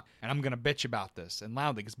shit suck, and I'm going to bitch about this and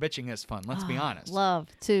loudly because bitching is fun. Let's be honest. Love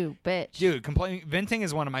to bitch. Dude, venting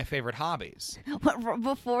is one of my favorite hobbies.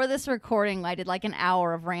 Before this recording, I did like an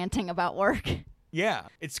hour of ranting about work. Yeah,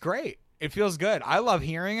 it's great. It feels good. I love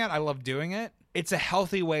hearing it. I love doing it. It's a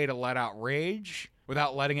healthy way to let out rage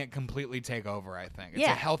without letting it completely take over, I think. It's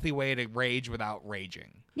a healthy way to rage without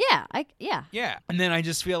raging. Yeah, Yeah. And then I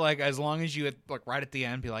just feel like as long as you, like, right at the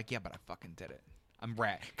end, be like, yeah, but I fucking did it. I'm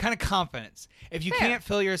rad. Kind of confidence. If you can't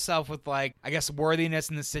fill yourself with, like, I guess, worthiness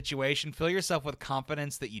in the situation, fill yourself with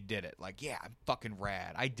confidence that you did it. Like, yeah, I'm fucking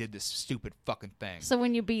rad. I did this stupid fucking thing. So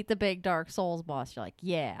when you beat the big Dark Souls boss, you're like,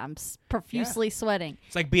 yeah, I'm profusely sweating.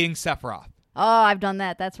 It's like beating Sephiroth. Oh, I've done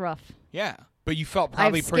that. That's rough. Yeah. But you felt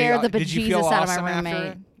probably I've pretty. scared the Did you feel bejesus out of awesome my after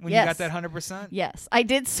roommate. when Yes. you got that 100%? Yes, I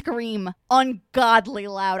did scream ungodly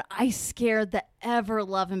loud. I scared the ever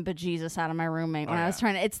loving bejesus out of my roommate when I was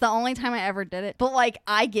trying to. It's the only time I ever did it. But like,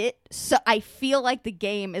 I feel like the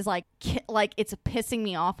game is like it's pissing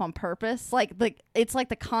me off on purpose. It's like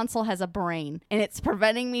the console has a brain and it's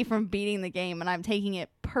preventing me from beating the game, and I'm taking it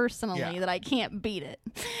personally that I can't beat it.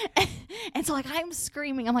 And so like I'm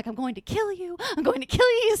screaming, I'm like, I'm going to kill you. I'm going to kill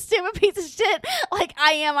you, you stupid piece of shit. Like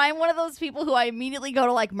I'm one of those people who I immediately go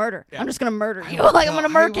to like murder. I'm just gonna murder you. Like I'm gonna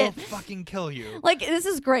murk it. Fucking kill you. Like this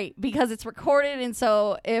is great because it's recorded, and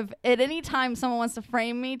so if at any time someone wants to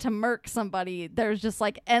frame me to murk somebody, there's just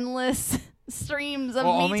like endless streams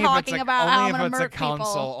of me talking about how I'm gonna murk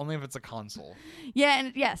people. Only if it's a console. Yeah,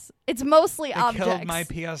 and yes, it's mostly I objects. killed my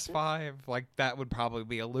PS5. Like that would probably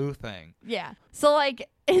be a Lou thing. Yeah. So like,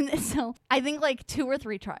 and so I think like 2 or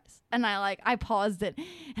 3 tries, and I paused it,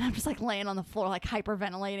 and I'm just like laying on the floor like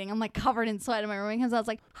hyperventilating. I'm like covered in sweat, and my roommate comes out. I was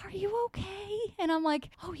like, "Are you okay?" And I'm like,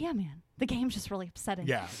 "Oh yeah, man. The game's just really upsetting."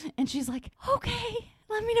 Yeah. And she's like, "Okay,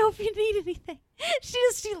 let me know if you need anything."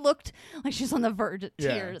 She looked like she's on the verge of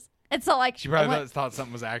tears. And so like she probably thought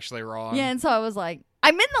something was actually wrong. Yeah, and so I was like,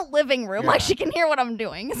 I'm in the living room, like she can hear what I'm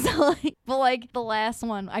doing. So like, but like the last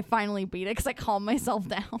one, I finally beat it because I calmed myself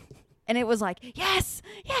down, and it was like, yes,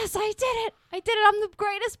 I did it. I'm the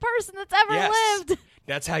greatest person that's ever lived.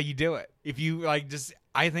 That's how you do it. If you like,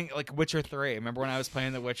 I think like Witcher 3. Remember when I was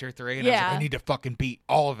playing the Witcher 3 and I was like, I need to fucking beat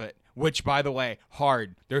all of it. Which, by the way,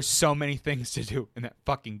 hard. There's so many things to do in that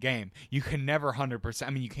fucking game. You can never 100%. I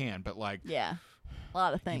mean, you can, but like, yeah, a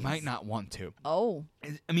lot of things. You might not want to. Oh,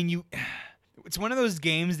 I mean, it's one of those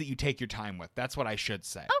games that you take your time with. That's what I should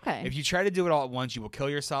say. Okay. If you try to do it all at once, you will kill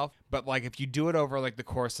yourself. But like, if you do it over like the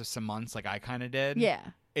course of some months, like I kind of did,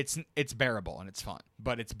 it's bearable and it's fun.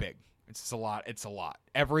 But it's big. It's a lot.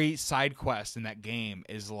 Every side quest in that game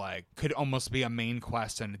is like could almost be a main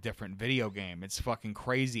quest in a different video game. It's fucking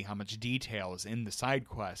crazy how much detail is in the side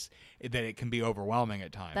quests that it can be overwhelming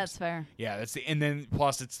at times. That's fair. Yeah, and then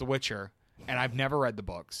plus it's The Witcher. And I've never read the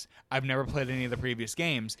books. I've never played any of the previous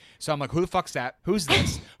games. So I'm like, who the fuck's that? Who's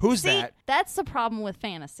this? Who's that? That's the problem with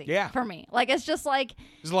fantasy for me. Like, it's just like...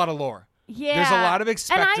 There's a lot of lore. Yeah. There's a lot of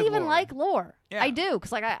expected And I even lore. like lore. Yeah. I do.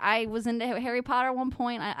 Because, like, I was into Harry Potter at one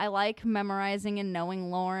point. I like memorizing and knowing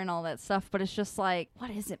lore and all that stuff. But it's just like, what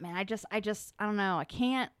is it, man? I don't know. I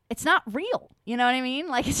can't... It's not real. You know what I mean?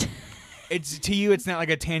 Like, it's... It's to you. It's not like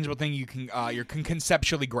a tangible thing you can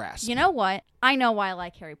conceptually grasp. You know what? I know why I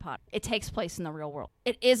like Harry Potter. It takes place in the real world.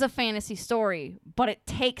 It is a fantasy story, but it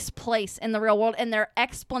takes place in the real world, and there are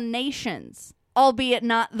explanations, albeit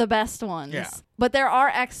not the best ones. Yeah. But there are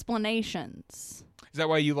explanations. Is that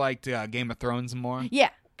why you liked Game of Thrones more?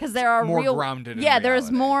 Yeah, because there are more real grounded. In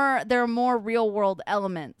there are more real world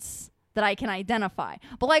elements that I can identify.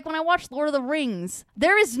 But like when I watch Lord of the Rings,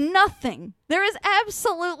 there is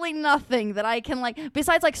absolutely nothing that I can like,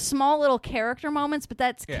 besides like small little character moments, but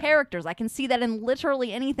that's characters. I can see that in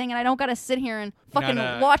literally anything, and I don't gotta sit here and fucking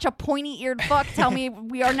watch a pointy-eared fuck tell me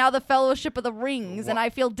we are now the Fellowship of the Rings, and I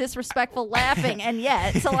feel disrespectful laughing, and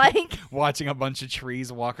yet, so like... Watching a bunch of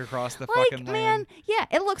trees walk across the fucking land. Man, yeah,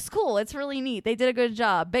 it looks cool. It's really neat. They did a good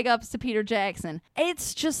job. Big ups to Peter Jackson.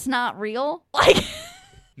 It's just not real. Like...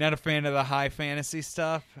 Not a fan of the high fantasy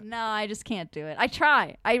stuff? No, I just can't do it. I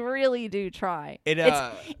try. I really do try.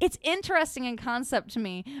 It's interesting in concept to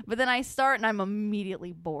me, but then I start and I'm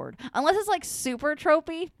immediately bored. Unless it's like super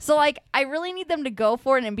tropey. So like I really need them to go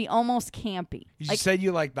for it and be almost campy. You said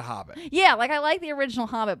you like The Hobbit. Yeah, like I like the original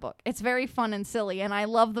Hobbit book. It's very fun and silly, and I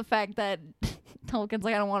love the fact that Tolkien's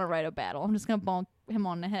like, I don't want to write a battle. I'm just going to bonk him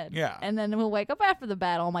on the head. Yeah. And then we'll wake up after the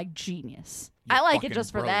battle. I'm like, genius. I like it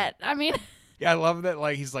just brilliant. for that. I mean... Yeah, I love that.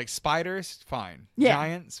 Like he's like spiders, fine. Yeah.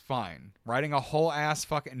 Giants, fine. Writing a whole ass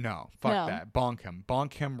fucking fuck that.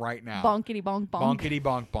 Bonk him right now. Bonkity bonk bonk. Bonkity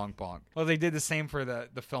bonk bonk bonk. Well, they did the same for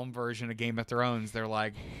the film version of Game of Thrones. They're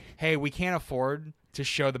like, hey, we can't afford to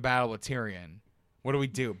show the battle of Tyrion. What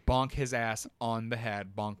do? Bonk his ass on the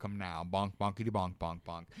head. Bonk him now. Bonk, bonkity bonk, bonk,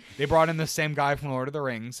 bonk. They brought in the same guy from Lord of the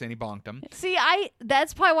Rings, and he bonked him. See,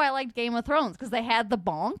 that's probably why I liked Game of Thrones, because they had the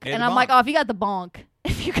bonk, and I'm like, oh, if you got the bonk,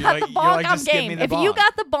 the bonk, I'm game. If you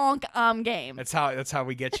got the bonk, I'm game. That's how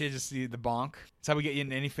we get you, just the bonk. That's how we get you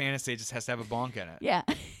in any fantasy. It just has to have a bonk in it. Yeah.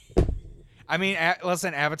 I mean,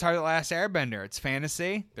 listen, Avatar: The Last Airbender. It's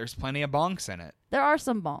fantasy. There's plenty of bonks in it. There are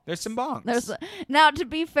some bonks. There's some bonks. Now, to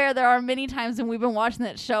be fair, there are many times when we've been watching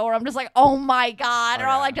that show where I'm just like, oh my God. Or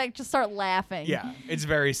I'll like just start laughing. Yeah, it's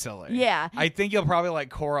very silly. Yeah. I think you'll probably like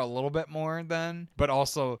Korra a little bit more then, but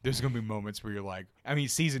also there's going to be moments where you're like, I mean,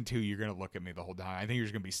 season 2, you're going to look at me the whole time. I think you're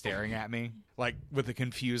just going to be staring at me, like with a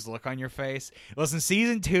confused look on your face. Listen,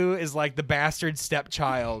 season 2 is like the bastard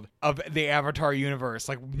stepchild of the Avatar universe.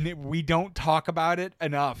 Like, we don't talk about it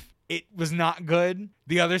enough. It was not good.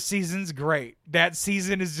 The other season's great. That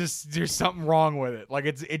season is just, there's something wrong with it. Like,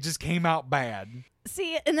 it just came out bad.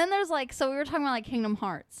 See, and then there's like, so we were talking about like Kingdom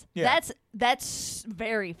Hearts. Yeah. That's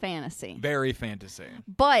very fantasy. Very fantasy.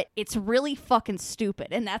 But it's really fucking stupid,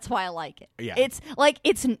 and that's why I like it. Yeah. It's like,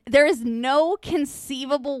 there is no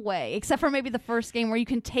conceivable way, except for maybe the first game, where you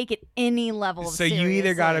can take it any level of So you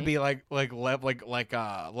either got to seriously. be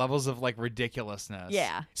levels of like ridiculousness.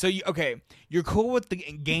 Yeah. So you're cool with the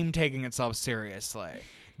game taking itself seriously,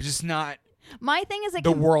 but just not My thing is,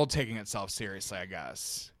 the world taking itself seriously, I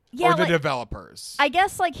guess. Yeah, or the like, developers. I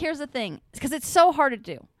guess, like, here's the thing, because it's so hard to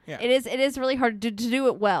do. Yeah. It is really hard to do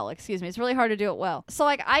it well. Excuse me. It's really hard to do it well. So,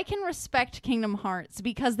 like, I can respect Kingdom Hearts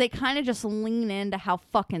because they kind of just lean into how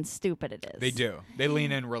fucking stupid it is. They do. They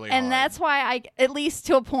lean in really hard. And that's why at least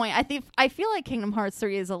to a point, I feel like Kingdom Hearts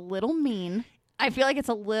 3 is a little mean. I feel like it's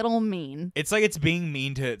a little mean. It's like it's being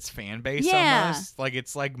mean to its fan base almost. Like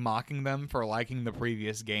it's like mocking them for liking the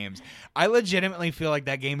previous games. I legitimately feel like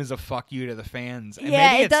that game is a fuck you to the fans. And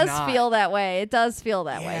Yeah, maybe it does not. feel that way. It does feel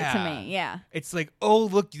that way to me. Yeah. It's like, oh,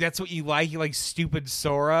 look, that's what you like. You like stupid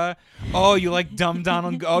Sora. Oh, you like dumb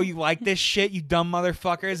Donald. Oh, you like this shit, you dumb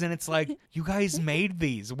motherfuckers. And it's like, you guys made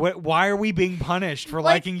these. Why are we being punished for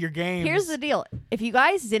liking your games? Here's the deal. If you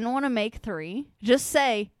guys didn't want to make 3, just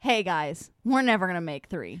say, hey, guys, we're never going to make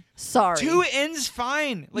 3. Sorry. 2 ends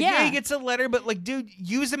fine. Like, yeah, he gets a letter, but like, dude,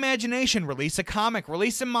 use imagination. Release a comic.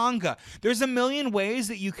 Release a manga. There's a million ways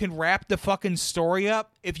that you can wrap the fucking story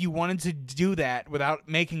up if you wanted to do that without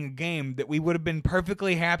making a game that we would have been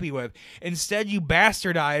perfectly happy with. Instead, you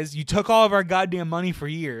bastardized. You took all of our goddamn money for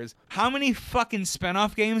years. How many fucking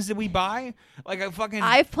spinoff games did we buy? Like,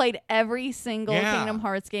 I've played every single Kingdom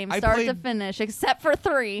Hearts game, start to finish, except for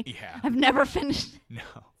 3. Yeah. I've never finished. No.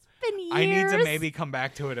 Been years. I need to maybe come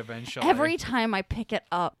back to it eventually. Every time I pick it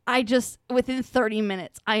up, within 30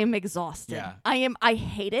 minutes, I am exhausted. Yeah. I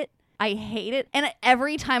hate it. I hate it. And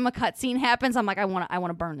every time a cutscene happens, I'm like, I want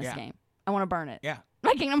to burn this game. I want to burn it. Yeah.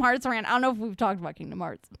 My Kingdom Hearts rant. I don't know if we've talked about Kingdom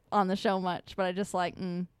Hearts on the show much, but I just like,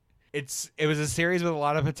 It was a series with a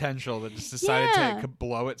lot of potential that just decided to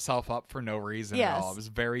blow itself up for no reason at all. It was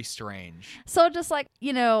very strange. So just like,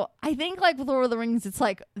 I think like with Lord of the Rings, it's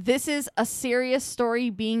like this is a serious story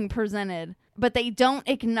being presented, but they don't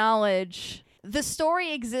acknowledge the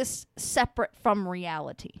story exists separate from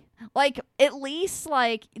reality. Like, at least,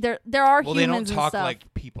 like, there are humans and stuff. Well, they don't talk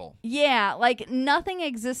like people. Yeah, like, nothing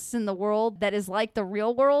exists in the world that is like the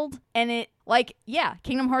real world, and it, like, yeah,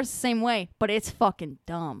 Kingdom Hearts is the same way, but it's fucking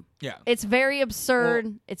dumb. Yeah. It's very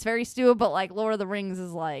absurd, it's very stupid, but, like, Lord of the Rings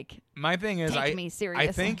is, like, my thing is, take me seriously.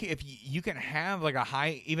 I think if you can have, like,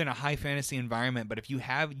 even a high fantasy environment, but if you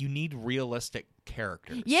need realistic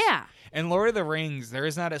characters. Yeah. In Lord of the Rings, there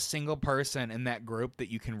is not a single person in that group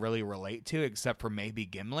that you can really relate to except for maybe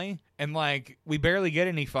Gimli. And, like, we barely get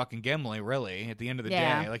any fucking Gimli, really, at the end of the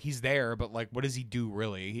day. Like, he's there, but, like, what does he do,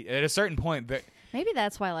 really? At a certain point... Maybe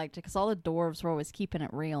that's why I liked it, because all the dwarves were always keeping it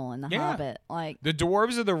real in The Hobbit. Like, the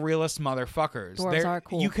dwarves are the realest motherfuckers. Dwarves are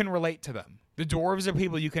cool. You can relate to them. The dwarves are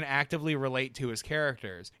people you can actively relate to as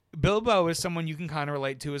characters. Bilbo is someone you can kind of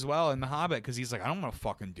relate to as well in The Hobbit, because he's like, I don't want to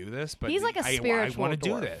fucking do this, but he's like a spiritual I want to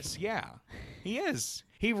do dwarf. this. Yeah, he is.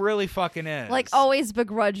 He really fucking is. Like, always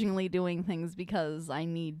begrudgingly doing things because I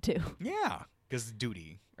need to. Yeah, because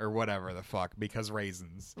duty or whatever the fuck, because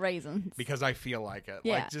raisins. Because I feel like it.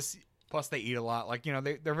 Yeah. Like, just... Plus, they eat a lot. Like,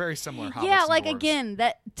 they're very similar. Hobbits yeah, and like, dwarves. again,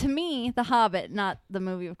 that to me, The Hobbit, not the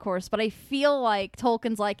movie, of course, but I feel like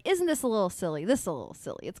Tolkien's like, isn't this a little silly? This is a little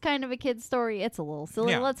silly. It's kind of a kid's story. It's a little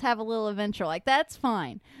silly. Yeah. Let's have a little adventure. Like, that's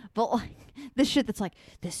fine. But, like, this shit that's like,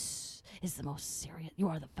 this is the most serious. You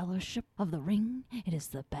are the Fellowship of the Ring. It is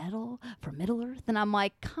the battle for Middle-earth. And I'm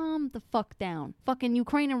like, calm the fuck down. Fucking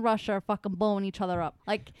Ukraine and Russia are fucking blowing each other up.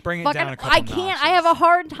 Like, bring it fucking, down a couple I can't. notches. I have a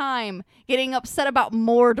hard time getting upset about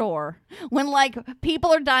Mordor when, like,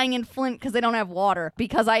 people are dying in Flint because they don't have water.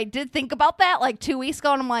 Because I did think about that, like, 2 weeks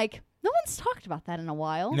ago, and I'm like, no one's talked about that in a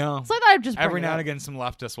while. No. So I thought I'd just bring Every it now up. and again, some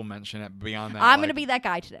leftists will mention it. Beyond that, I'm going to be that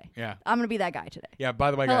guy today. Yeah. I'm going to be that guy today. Yeah, by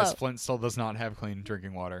the way, Hello. guys, Flint still does not have clean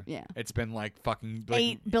drinking water. Yeah. It's been like fucking... Like,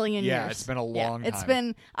 8 billion years. Yeah, it's been a long time. It's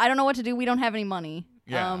been, I don't know what to do. We don't have any money.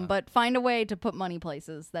 Yeah. But find a way to put money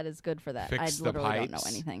places that is good for that. Fix I the literally don't pipes. know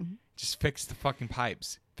anything. Just fix the fucking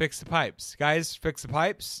pipes. Fix the pipes. Guys, fix the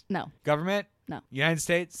pipes. No, Government? No. United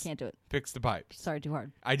States? can't do it. Fix the pipes. Sorry, too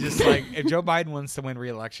hard. I just like, if Joe Biden wants to win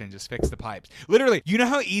re-election, just fix the pipes. Literally, you know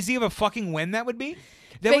how easy of a fucking win that would be?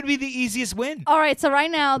 That would be the easiest win. All right, so right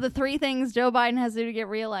now, the 3 things Joe Biden has to do to get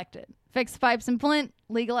reelected. Fix the pipes in Flint,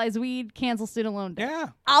 legalize weed, cancel student loan debt. Yeah.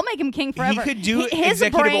 I'll make him king forever. He could do His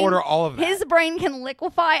executive brain- order all of that. His brain can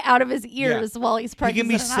liquefy out of his ears while he's He pregnant.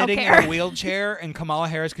 can be sitting in a wheelchair, and Kamala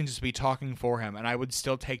Harris can just be talking for him, and I would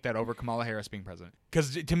still take that over Kamala Harris being president.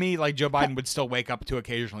 Because to me, like, Joe Biden would still wake up to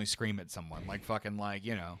occasionally scream at someone, like fucking, like,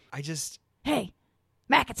 you know. I just... Hey,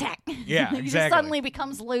 Mac attack. Yeah, He just exactly. suddenly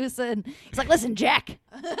becomes lucid. He's like, listen, Jack.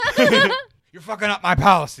 You're fucking up my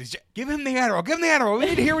policies. Give him the Adderall. Give him the Adderall. We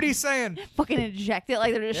need to hear what he's saying. Fucking inject it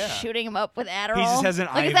like they're just shooting him up with Adderall. He just has an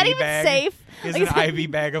like, IV is that even bag. safe? He has Like, an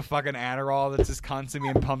IV bag of fucking Adderall that's just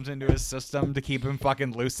constantly being pumped into his system to keep him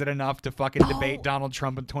fucking lucid enough to fucking debate Donald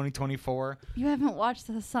Trump in 2024. You haven't watched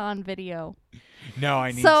the Hassan video. No,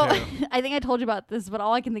 I need So to. I think I told you about this, but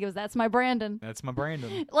all I can think of is that's my Brandon. That's my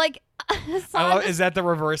Brandon. Like, Hassan Is that the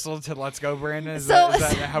reversal to Let's Go, Brandon? Is So-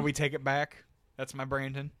 that how we take it back? That's my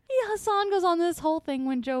Brandon. Hassan goes on this whole thing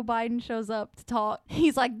when Joe Biden shows up to talk.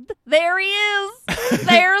 He's like, there he is. There's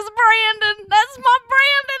Brandon. That's my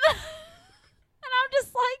Brandon. And I'm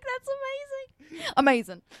just like, that's amazing.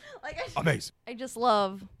 Amazing. Like, Amazing.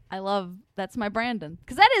 I love that's my Brandon.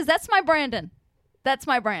 Because that's my Brandon. That's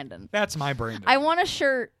my Brandon. That's my Brandon. I want a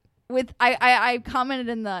shirt with I commented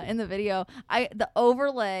in the video. The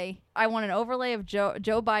overlay. I want an overlay of Joe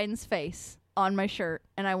Biden's face on my shirt,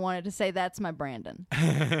 and I wanted to say that's my Brandon.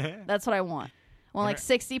 That's what I want. I want like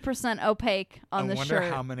 60% opaque on the shirt. I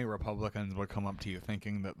wonder how many Republicans would come up to you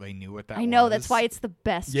thinking that they knew what that was. I know, that's why it's the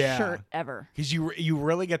best Yeah. shirt ever. Because you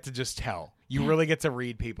really get to just tell. You really get to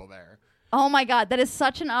read people there. Oh my God, that is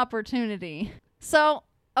such an opportunity. So,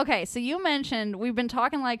 okay, so you mentioned we've been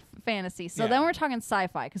talking like fantasy. So then we're talking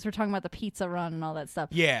sci-fi because we're talking about the pizza run and all that stuff.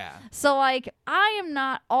 Yeah. So like I am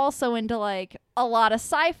not also into like a lot of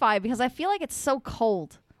sci-fi because I feel like it's so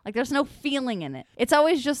cold. Like there's no feeling in it. It's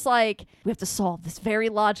always just like we have to solve this very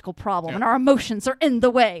logical problem and our emotions are in the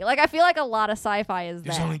way. Like I feel like a lot of sci-fi is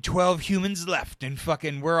There's that. only 12 humans left and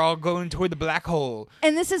fucking we're all going toward the black hole.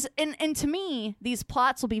 And this is and to me, these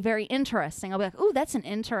plots will be very interesting. I'll be like, ooh, that's an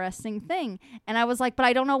interesting thing. And I was like, but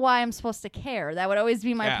I don't know why I'm supposed to care. That would always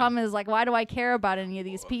be my problem is like, why do I care about any of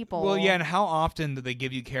these people? Well, yeah, and how often do they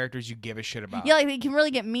give you characters you give a shit about? Yeah, like you can really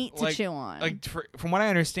get meat to chew on. Like from what I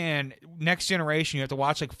understand, Next Generation, you have to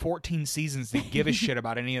watch like 14 seasons to give a shit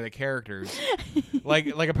about any of the characters. like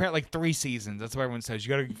apparently like 3 seasons. That's what everyone says. You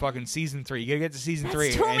gotta fucking season 3. You gotta get to season 3.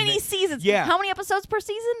 That's too many seasons. Yeah. How many episodes per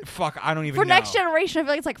season? Fuck, I don't even For know. Next Generation, I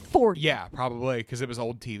feel like it's like 40. Yeah, probably, because it was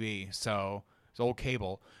old TV, so it's old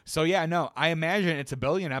cable. So yeah, no, I imagine it's 1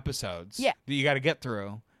 billion episodes that you got to get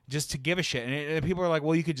through just to give a shit. And people are like,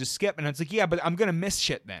 well, you could just skip. And it's like, yeah, but I'm going to miss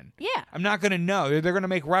shit then. Yeah. I'm not going to know. They're going to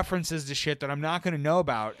make references to shit that I'm not going to know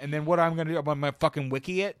about. And then what I'm going to do? I'm going to fucking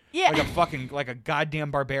wiki it? Yeah. Like a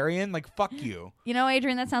goddamn barbarian? Like, fuck you. You know,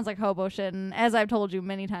 Adrian, that sounds like hobo shit. And as I've told you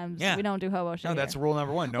many times, we don't do hobo shit. No, that's here. rule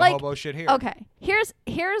number 1. No like, hobo shit here. Okay.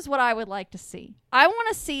 Here's what I would like to see. I want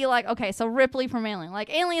to see, like, okay, so Ripley from Alien.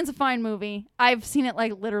 Like, Alien's a fine movie. I've seen it,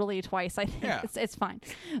 like, literally twice, I think. Yeah. It's fine.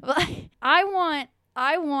 But I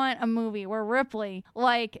want a movie where Ripley,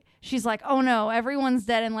 like, she's like, oh no, everyone's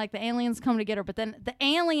dead and like the aliens come to get her. But then the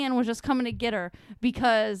alien was just coming to get her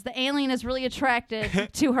because the alien is really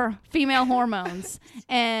attracted to her female hormones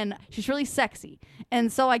and she's really sexy.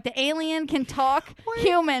 And so like the alien can talk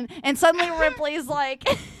human and suddenly Ripley's like,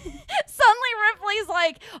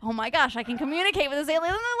 oh my gosh, I can communicate with this alien.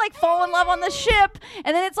 And then they like fall in love on the ship.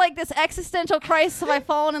 And then it's like this existential crisis. Have I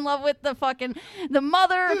fallen in love with the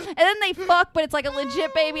mother? And then they fuck, but it's like a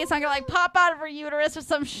legit baby. It's not gonna like pop out of her uterus or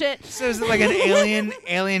some shit. So is it like an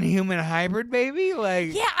alien human hybrid baby?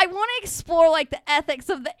 Like, yeah, I want to explore like the ethics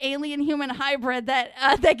of the alien human hybrid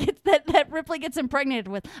that Ripley gets impregnated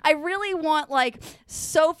with. I really want like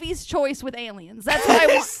Sophie's Choice with aliens. That's what I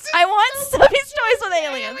want. I want Sophie's Choice with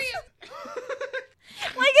aliens.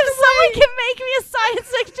 Like if someone can make me a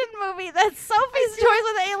science fiction movie that's Sophie's Choice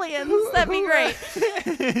with aliens, that'd be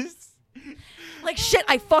great. Like, shit,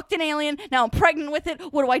 I fucked an alien. Now I'm pregnant with it.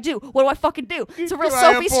 What do I do? What do I fucking do? It's a real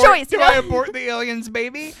Sophie's Choice. Do I abort the alien's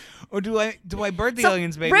baby? Or do I birth the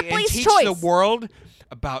alien's baby Ripley's and teach choice. the world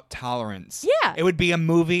about tolerance. Yeah. It would be a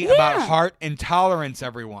movie about heart and tolerance,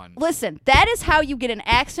 everyone. Listen, that is how you get an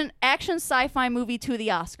action sci-fi movie to the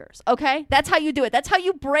Oscars, okay? That's how you do it. That's how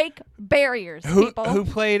you break barriers, people. Who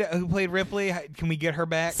played Ripley? Can we get her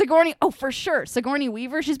back? Sigourney, oh, for sure. Sigourney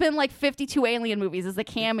Weaver, she's been in like 52 Alien movies as a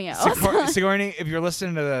cameo. Sigourney, if you're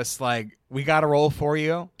listening to this, like, we got a role for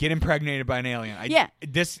you. Get impregnated by an alien.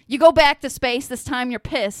 You go back to space. This time you're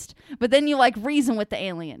pissed, but then you like reason with the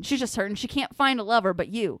alien. She's just hurting. She can't find a lover, but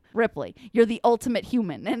you, Ripley, you're the ultimate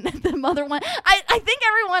human. And the other one, I think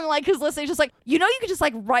everyone like who's listening is just like, you could just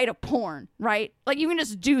like write a porn, right? Like you can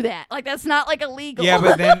just do that. Like that's not like illegal. Yeah,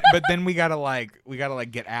 but then we gotta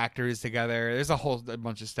get actors together. There's a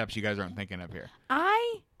bunch of steps you guys aren't thinking of here.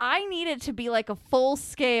 I need it to be like a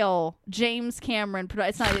full-scale James Cameron.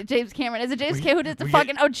 It's not James Cameron. Is it James Cameron? Who did the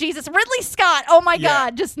fucking... Oh, Jesus. Ridley Scott. Oh, my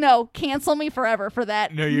God. Just no. Cancel me forever for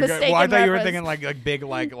that mistaken I thought reference. you were thinking like big,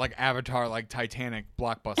 like Avatar, like Titanic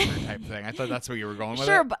blockbuster type thing. I thought that's what you were going with.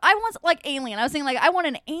 Sure, but I want like Alien. I was thinking like I want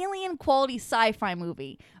an Alien quality sci-fi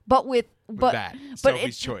movie, but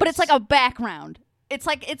it's like a background. It's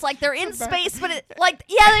like they're in space, but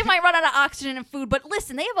they might run out of oxygen and food. But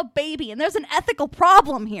listen, they have a baby, and there's an ethical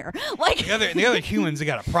problem here. Like the other humans have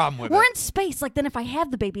got a problem with it. We're in space. Like then, if I have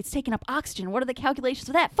the baby, it's taking up oxygen. What are the calculations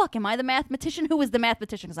for that? Fuck, am I the mathematician? Who is the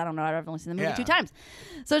mathematician? Because I don't know. I've only seen the movie 2 times.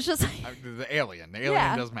 So it's just like, the alien. The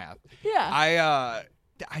alien does math. Yeah.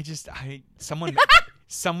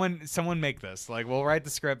 Someone make this. Like we'll write the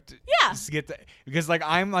script. Yeah. Just to get because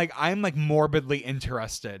I'm morbidly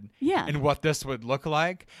interested in what this would look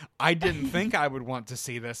like. I didn't think I would want to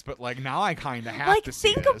see this, but like now I kind of have to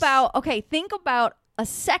see this. Think about a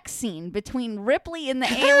sex scene between Ripley and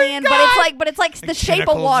the alien, but it's like the shape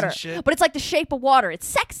of water. But it's like the shape of water. It's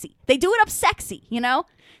sexy. They do it up sexy, you know?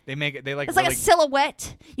 It's like a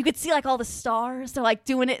silhouette. You could see like all the stars. They're like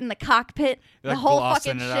doing it in the cockpit. They're the whole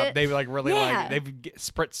glossing fucking it shit. Up. They like really like they've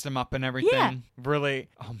spritzed them up and everything. Yeah. Really.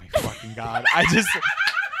 Oh my fucking God.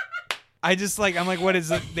 I'm like, what is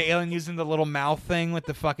it? The alien using the little mouth thing with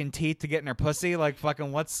the fucking teeth to get in her pussy? Like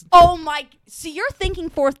fucking what's? Oh my! See, you're thinking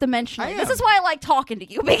fourth dimensionally. This is why I like talking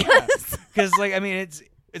to you because like I mean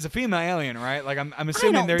it's a female alien, right? Like I'm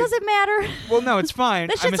assuming there. Does it matter? Well, no, it's fine.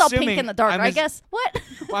 This shit's all pink in the dark. I guess. What?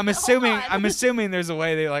 Well, I'm assuming there's a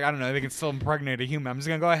way they like I don't know they can still impregnate a human. I'm just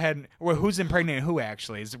gonna go ahead and who's impregnating who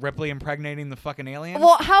actually? Is Ripley impregnating the fucking alien?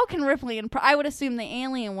 Well, how can Ripley? I would assume the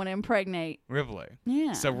alien would impregnate Ripley.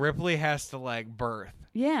 Yeah. So Ripley has to like birth.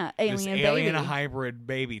 Yeah, this alien hybrid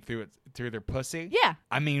baby through their pussy. Yeah.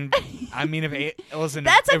 I mean, listen.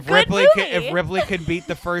 That's a if good Ripley movie. If Ripley could beat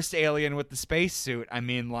the first alien with the spacesuit, I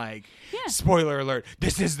mean, like, spoiler alert: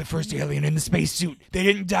 this is the first alien in the spacesuit. They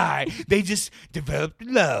didn't die. They just developed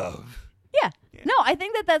love. Yeah. No, I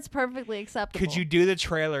think that's perfectly acceptable. Could you do the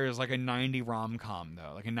trailer as like a 90s rom-com,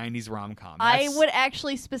 though? Like a 90s rom-com? I would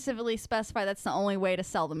actually specifically specify that's the only way to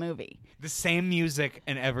sell the movie. The same music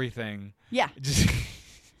and everything. Yeah. Just...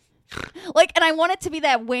 Like, and I want it to be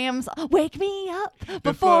that Wham's "Wake me up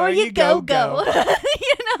before you go." You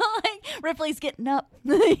know, like Ripley's getting up.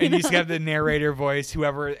 You just have the narrator voice,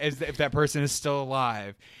 if that person is still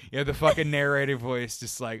alive. You have the fucking narrator voice,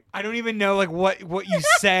 just like, I don't even know like what you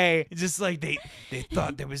say. It's just like they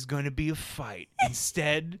thought there was going to be a fight.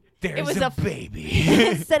 Instead, there's a baby.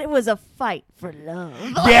 Instead, it was a fight for love.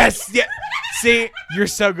 Yes, yeah. See, you're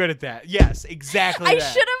so good at that. Yes, exactly.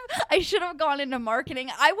 I should have gone into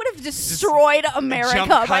marketing. I would have destroyed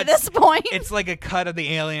America by this point. It's like a cut of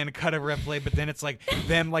the alien, a cut of Ripley, but then it's like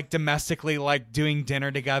them like domestically like doing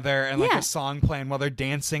dinner together and like a song playing while they're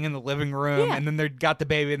dancing in the living room, and then they got the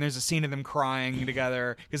baby and there's a scene of them crying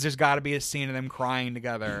together because there's got to be a scene of them crying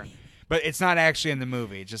together, but it's not actually in the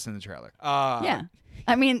movie, just in the trailer. Yeah,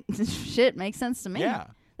 I mean, shit makes sense to me. Yeah.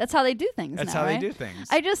 That's how they do things. That's now, how right? they do things.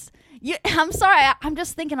 I'm sorry. I'm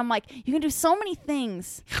just thinking. I'm like, you can do so many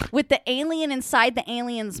things with the alien inside the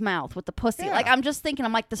alien's mouth with the pussy. Yeah. Like, I'm just thinking.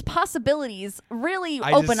 I'm like, this possibilities really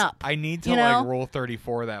open up. I need to like Rule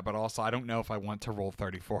 34 that, but also I don't know if I want to Rule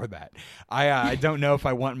 34 that. I don't know if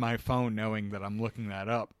I want my phone knowing that I'm looking that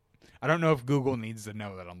up. I don't know if Google needs to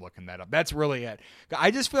know that I'm looking that up. That's really it. I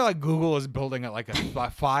just feel like Google is building a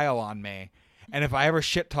file on me, and if I ever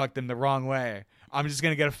shit talk them the wrong way, I'm just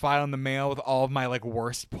going to get a file in the mail with all of my, like,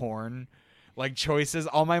 worst porn, like, choices,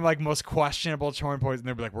 all my, like, most questionable porn points, and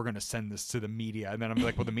they'll be like, we're going to send this to the media. And then I'm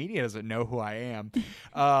like, well, the media doesn't know who I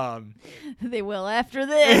am. They will after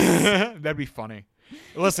this. That'd be funny.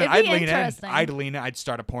 Listen, I'd lean in. I'd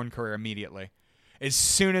start a porn career immediately. As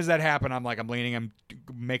soon as that happened, I'm making an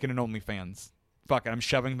OnlyFans. Fuck it, I'm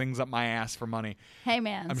shoving things up my ass for money. Hey,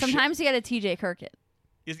 man, sometimes you got to TJ Kirk it.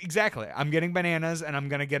 Exactly. I'm getting bananas, and I'm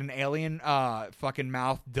gonna get an alien fucking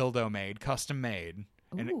mouth dildo made, custom made,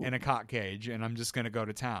 in a cock cage, and I'm just gonna go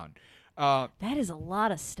to town. That is a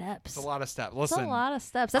lot of steps. It's a lot of steps. That's Listen, a lot of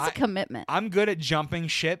steps. That's a commitment. I'm good at jumping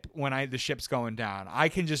ship when the ship's going down. I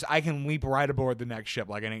can leap right aboard the next ship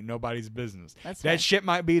like it ain't nobody's business. That's that fair. ship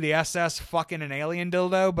might be the SS fucking an alien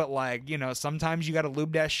dildo, but like, you know, sometimes you got to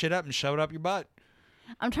lube that shit up and shove it up your butt.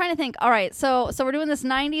 I'm trying to think. All right, so we're doing this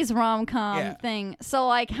 90s rom-com Yeah. thing. So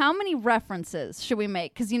like, how many references should we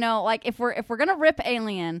make? Because, you know, like if we're gonna rip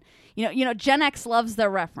Alien, you know, Gen X loves their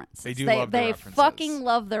references. They do love their references. They fucking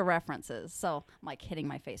love their references. So I'm like hitting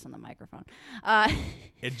my face on the microphone.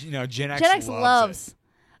 You know, Gen X, Gen X loves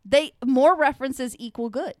it. More references equal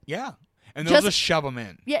good. Yeah, and they'll just shove them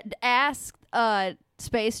in. Yeah, ask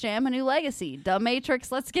Space Jam: A New Legacy, The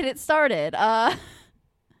Matrix. Let's get it started.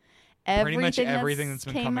 Pretty much everything that's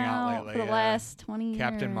been came coming out lately. for the last 20 years.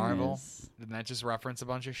 Captain Marvel. Didn't that just reference a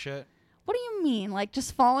bunch of shit? What do you mean? Like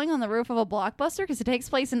just falling on the roof of a Blockbuster because it takes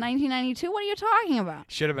place in 1992? What are you talking about?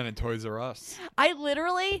 Should have been in Toys R Us. I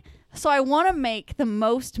want to make the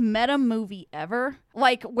most meta movie ever.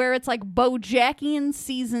 Like where it's like BoJackian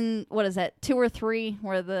season, what is that, 2 or 3,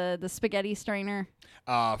 where the spaghetti strainer?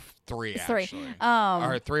 3 It's actually. 3.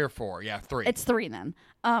 Or 3 or 4. Yeah, 3. It's 3 then.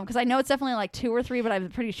 Because I know it's definitely like 2 or 3, but I'm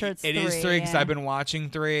pretty sure it's 3. It is 3 because yeah. I've been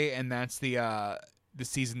watching 3, and that's the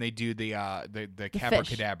season they do the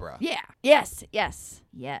Cabracadabra. Yeah. Yes.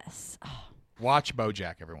 Oh, Watch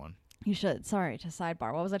BoJack, everyone. you should. Sorry, to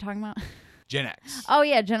sidebar. What was I talking about? Gen X. Oh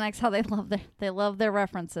yeah, Gen X. How they love their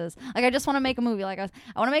references. Like I just want to make a movie. I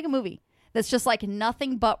want to make a movie that's just like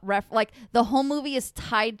nothing but like the whole movie is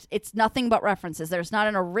tied. It's nothing but references. There's not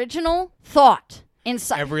an original thought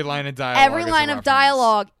inside. Every line of dialogue. Every line of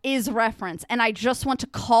dialogue is reference, and I just want to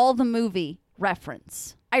call the movie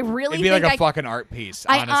reference. I really It'd be think like a fucking art piece.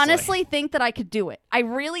 Honestly. I honestly think that I could do it. I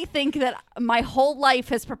really think that my whole life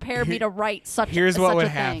has prepared me to write such. Here's what such would a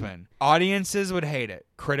thing. happen: audiences would hate it,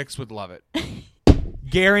 critics would love it.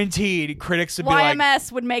 Guaranteed, critics would be like,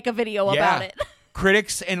 YMS would make a video about it.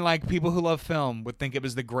 Critics and like people who love film would think it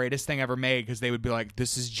was the greatest thing ever made because they would be like,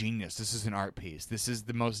 this is genius. This is an art piece. This is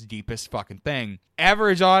the most deepest fucking thing.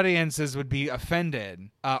 Average audiences would be offended.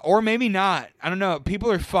 Or maybe not. I don't know.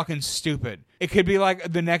 People are fucking stupid. It could be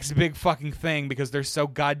like the next big fucking thing because they're so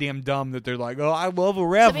goddamn dumb that they're like, oh, I love a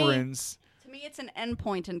reference. To me, it's an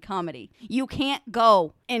endpoint in comedy. You can't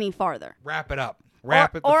go any farther. Wrap it up.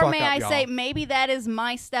 Wrap it the or fuck may up, I y'all. say, maybe that is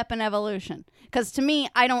my step in evolution. Because to me,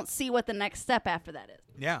 I don't see what the next step after that is.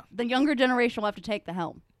 Yeah. The younger generation will have to take the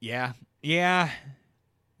helm. Yeah.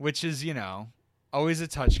 Which is, you know, always a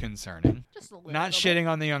touch concerning. Just a little Not bit. shitting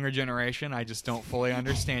on the younger generation. I just don't fully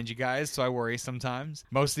understand you guys, so I worry sometimes.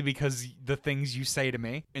 Mostly because the things you say to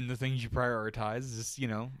me and the things you prioritize is just, you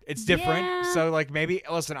know, it's different. Yeah. So like maybe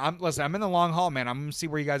I'm in the long haul, man. I'm gonna see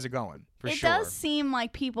where you guys are going. For It sure. does seem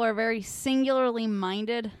like people are very singularly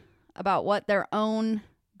minded about what their own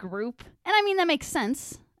group. And I mean that makes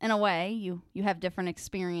sense in a way. You have different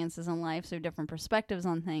experiences in life, so different perspectives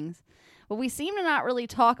on things. But we seem to not really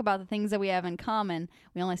talk about the things that we have in common.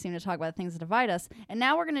 We only seem to talk about the things that divide us. And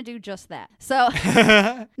now we're going to do just that. So,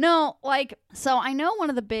 so I know one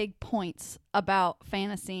of the big points about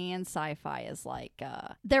fantasy and sci-fi is like,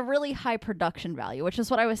 they're really high production value, which is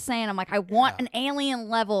what I was saying. I'm like, I want an alien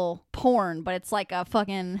level porn, but it's like a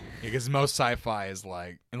fucking... Because most sci-fi is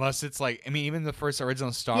like, unless it's like, I mean, even the first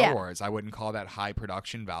original Star Wars, I wouldn't call that high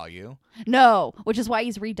production value. No, which is why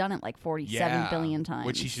he's redone it like 47 billion times.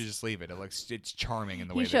 Which he should just leave it. It's charming in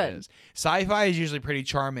the way He that it should. is. Sci-fi is usually pretty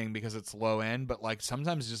charming because it's low end, but like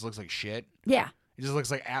sometimes it just looks like shit. Yeah. It just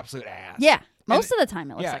looks like absolute ass. Yeah. Most of the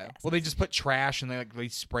time it looks like ass. Well, they just put trash and they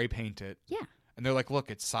spray paint it. Yeah. And they're like,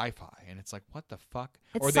 look, it's sci-fi. And it's like, what the fuck?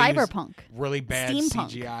 It's or they use cyberpunk. really bad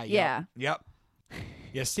Steampunk. CGI. Yeah. Yep.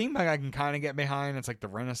 Yeah, steampunk I can kind of get behind. It's like the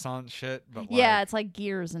Renaissance shit. But it's like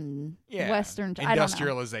gears and Western.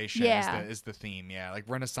 Industrialization Yeah. is the theme. Yeah, like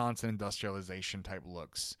Renaissance and industrialization type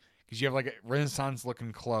looks. Because you have like Renaissance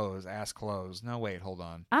looking clothes, ass clothes. No, wait, hold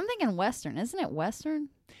on. I'm thinking Western. Isn't it Western?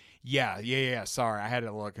 Yeah. Sorry, I had it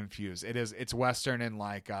a little confused. It's Western and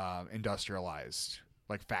like industrialized,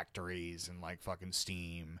 like factories and like fucking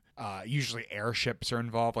steam. Usually airships are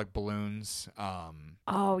involved, like balloons.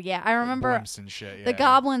 Oh yeah, I remember blimps and shit. Yeah. the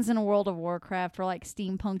goblins in World of Warcraft were like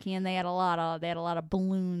steampunky, and they had a lot of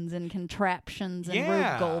balloons and contraptions and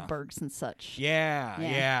Rube Goldbergs and such.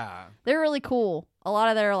 Yeah. They're really cool. A lot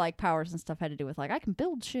of their like powers and stuff had to do with like I can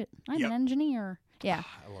build shit. I'm an engineer. Yeah.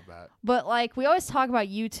 I love that. But like we always talk about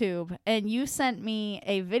YouTube, and you sent me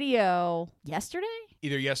a video yesterday.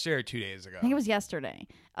 Either yesterday or 2 days ago. I think it was yesterday.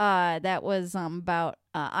 That was about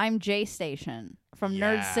I'm J Station from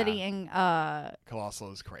Nerd City and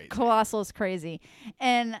Colossal is crazy. Colossal is crazy.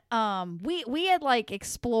 And we had like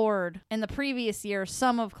explored in the previous year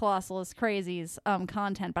some of Colossal is Crazy's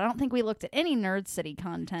content, but I don't think we looked at any Nerd City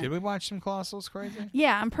content. Did we watch some Colossal is Crazy?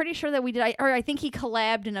 Yeah, I'm pretty sure that we did. I think he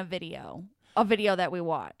collabed in a video that we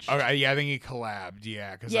watched. Okay, yeah, I think he collabed.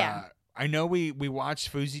 Yeah, because I know we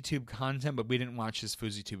watched FouseyTube content, but we didn't watch his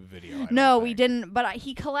FouseyTube video. No, we didn't. But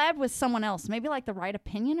he collabed with someone else, maybe like The Right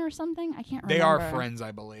Opinion or something. I can't remember. They are friends,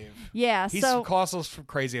 I believe. Yeah, Colossal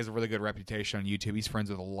Crazy has a really good reputation on YouTube. He's friends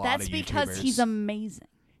with a lot of YouTubers. That's because he's amazing.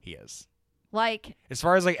 He is. Like, as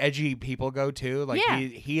far as like edgy people go too, like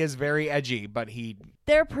he is very edgy, but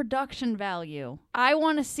their production value, I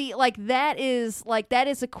want to see that is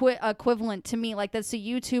equivalent to me, like that's a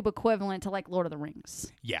YouTube equivalent to like Lord of the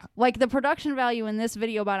Rings. Yeah, like the production value in this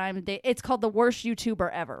video about it's called The Worst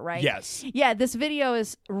YouTuber Ever, right? Yes. Yeah, this video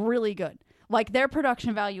is really good. Like their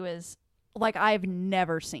production value is like I've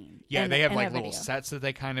never seen. Yeah, they have like little sets that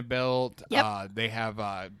they kind of built. Yep. They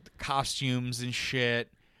have costumes and shit.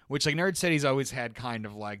 Which, like, Nerd City's always had kind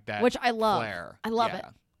of like that Which I love. flair. I love it.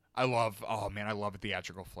 I love a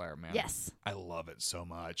theatrical flair, man. Yes. I love it so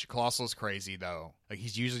much. Colossal's crazy, though. Like,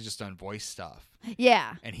 he's usually just done voice stuff.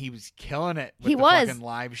 Yeah. And he was killing it with fucking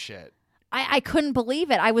live shit. I couldn't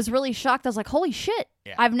believe it. I was really shocked. I was like, holy shit.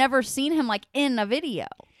 Yeah. I've never seen him, like, in a video.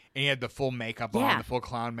 And he had the full makeup on, the full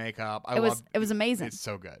clown makeup. It was amazing. It's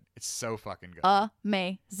so good. It's so fucking good.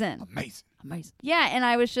 Amazing. Amazing. Yeah, and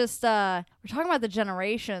I was just we're talking about the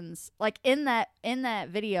generations. Like in that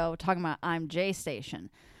video, talking about I'm J Station.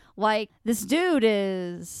 Like this dude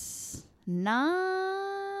is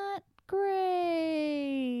not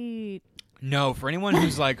great. No, for anyone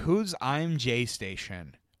who's like, who's I'm J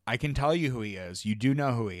Station? I can tell you who he is. You do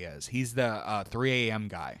know who he is. He's the 3 a.m.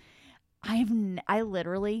 guy. I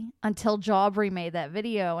literally, until Jawbreak made that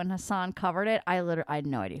video and Hassan covered it, I had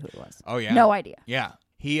no idea who he was. Oh yeah, no idea. Yeah,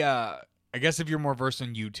 he. I guess if you're more versed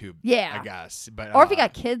on YouTube, I guess. But or if you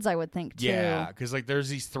got kids, I would think too. Yeah, because like there's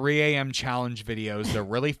these 3 a.m. challenge videos. They're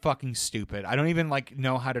really fucking stupid. I don't even like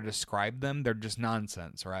know how to describe them. They're just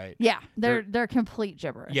nonsense, right? Yeah, they're complete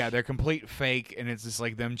gibberish. Yeah, they're complete fake, and it's just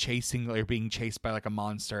like them chasing or being chased by like a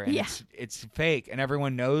monster, and it's fake, and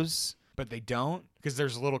everyone knows. But they don't, because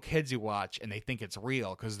there's little kids who watch and they think it's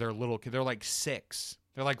real because they're little. They're like 6.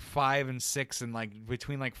 They're like 5 and 6 and like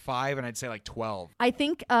between like 5 and I'd say like 12. I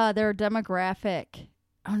think their demographic.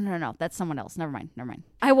 Oh no, that's someone else. Never mind.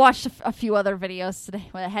 I watched a few other videos today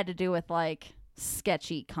that had to do with like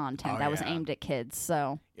sketchy content that was aimed at kids.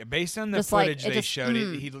 So yeah, based on the footage they showed,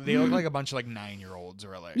 they look like a bunch of like 9-year-olds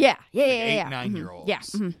or like 8, 9-year-olds. Yeah,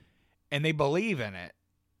 and they believe in it.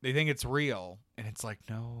 They think it's real, and it's like,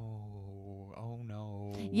 no, oh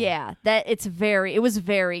no. Yeah, it was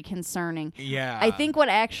very concerning. Yeah. I think what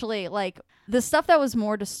actually, like, the stuff that was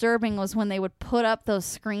more disturbing was when they would put up those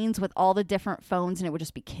screens with all the different phones, and it would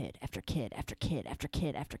just be kid after kid after kid after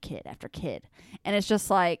kid after kid after kid. And it's just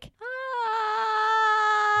like,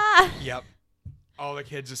 Yep. All the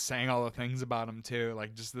kids just saying all the things about him, too.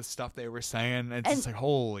 Like, just the stuff they were saying. It's just like,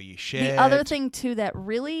 holy shit. The other thing, too, that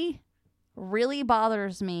really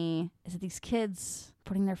bothers me is that these kids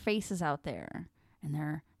putting their faces out there and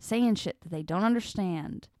they're saying shit that they don't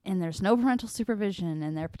understand and there's no parental supervision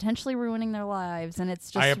and they're potentially ruining their lives, and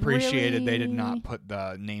it's just I appreciated they did not put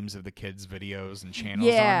the names of the kids' videos and channels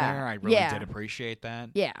on there. I really did appreciate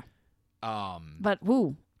that. Yeah. But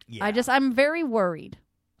woo. Yeah. I'm very worried.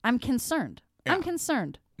 I'm concerned. Yeah. I'm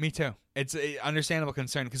concerned. Me too. It's an understandable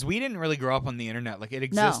concern because we didn't really grow up on the internet. Like it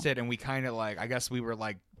existed and we kind of like, I guess we were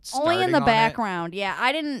like only in the background. Yeah,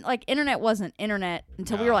 I didn't like internet wasn't internet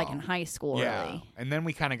until we were like in high school. Yeah, really. And then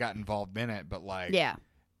we kind of got involved in it, but like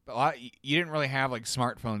you didn't really have like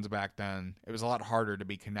smartphones back then. It was a lot harder to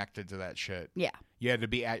be connected to that shit. Yeah. You had to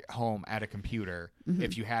be at home at a computer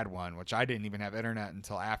if you had one, which I didn't even have internet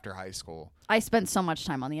until after high school. I spent so much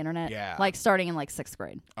time on the internet. Yeah. Like starting in like 6th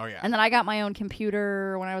grade. Oh, yeah. And then I got my own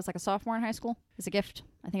computer when I was like a sophomore in high school as a gift.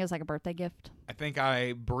 I think it was like a birthday gift. I think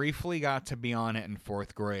I briefly got to be on it in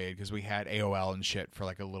 4th grade because we had AOL and shit for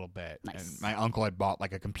like a little bit. Nice. And my uncle had bought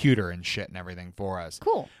like a computer and shit and everything for us.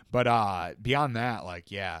 Cool. But beyond that,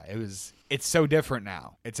 like, yeah, it's so different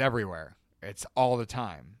now. It's everywhere. It's all the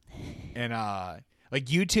time. And like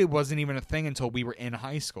YouTube wasn't even a thing until we were in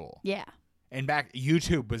high school. Yeah. And back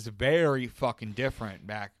YouTube was very fucking different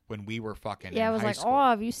back when we were fucking in I was high like, school. oh,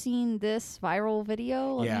 have you seen this viral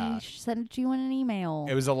video? Let me send it to you in an email.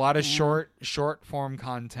 It was a lot of short form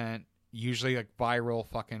content, usually like viral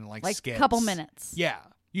fucking like skits. Couple minutes. Yeah.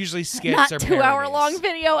 Usually skits Not or 2-hour parodies. long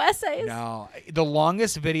video essays. No, the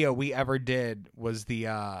longest video we ever did was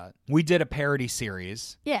we did a parody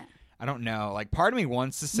series. Yeah. I don't know. Like, part of me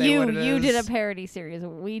wants to say what it is. You did a parody series.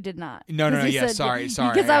 We did not. No, yeah, sorry.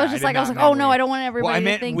 Because I was just like, oh no, I don't want everybody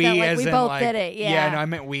to think that like we both did it. Yeah. No, I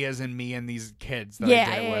meant we as in me and these kids that I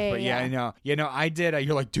did it with. But I know. I did.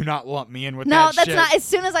 You're like, do not lump me in with that shit. No, that's not. As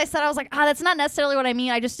soon as I said, I was like, that's not necessarily what I mean.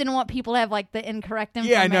 I just didn't want people to have like the incorrect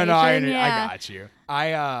information. Yeah, no, I got you.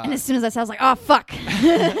 And as soon as I said, I was like, oh fuck.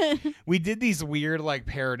 We did these weird like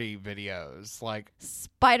parody videos, like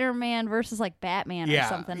Spider-Man versus like Batman or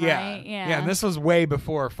something, right? Yeah. And this was way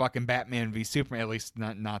before fucking Batman v Superman. At least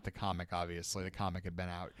not the comic. Obviously, the comic had been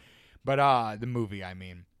out, but the movie. I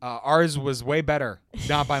mean, ours was way better,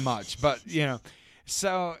 not by much, but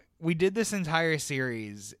So we did this entire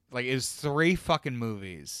series. Like, it was 3 fucking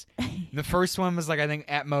movies. The first one was like, I think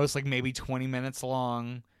at most like maybe 20 minutes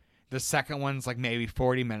long. The second one's like maybe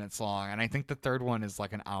 40 minutes long, and I think the third one is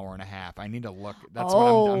like an hour and a half. I need to look. That's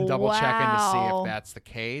what I'm double checking to see if that's the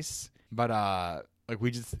case. But like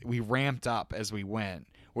we ramped up as we went,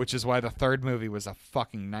 which is why the third movie was a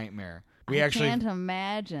fucking nightmare. I can't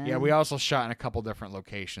imagine. Yeah, we also shot in a couple different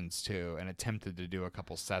locations too, and attempted to do a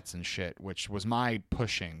couple sets and shit, which was my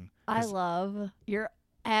pushing. I love your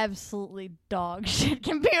absolutely dog shit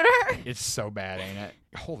computer. It's so bad, ain't it?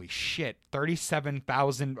 Holy shit.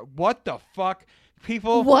 37,000. What the fuck?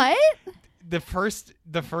 People. What? The first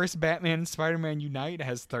Batman and Spider-Man Unite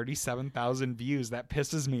has 37,000 views. That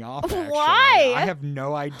pisses me off, actually. Why? I have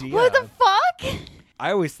no idea. What the fuck?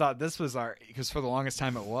 I always thought this was because for the longest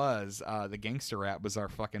time it was, the gangster rap was our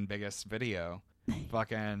fucking biggest video.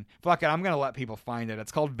 Fuck it, I'm gonna let people find it.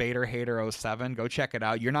 It's called Vader Hater 07. Go check it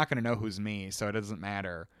out. You're not gonna know who's me, so it doesn't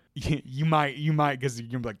matter. You might because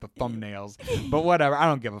you're like the thumbnails, but whatever. I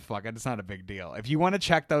don't give a fuck. It's not a big deal. If you want to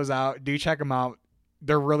check those out, do check them out.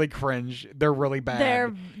 They're really cringe. They're really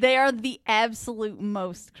bad. They are the absolute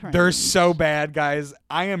most cringe. They're so bad, guys.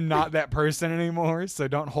 I am not that person anymore, so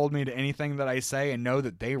don't hold me to anything that I say, and know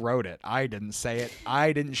that they wrote it. I didn't say it.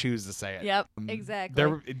 I didn't choose to say it. Yep,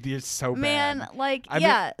 exactly. They're so bad. Man, like,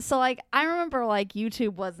 so like I remember like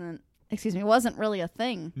YouTube wasn't really a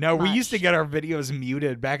thing. No, much. We used to get our videos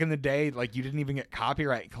muted back in the day. Like, you didn't even get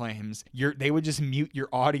copyright claims. They would just mute your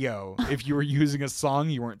audio if you were using a song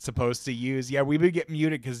you weren't supposed to use. Yeah, we would get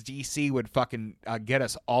muted because DC would fucking get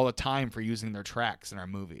us all the time for using their tracks in our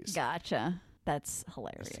movies. Gotcha. That's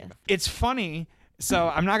hilarious. It's funny. So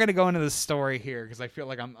I'm not going to go into the story here because I feel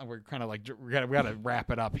like we're kind of like we got to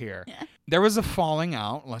wrap it up here. Yeah. There was a falling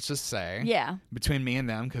out, let's just say, between me and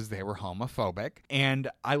them because they were homophobic, and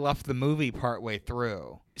I left the movie partway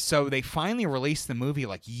through. So they finally released the movie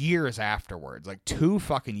like years afterwards, like 2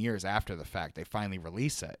 fucking years after the fact. They finally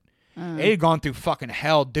release it. It had gone through fucking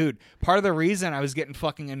hell, dude. Part of the reason I was getting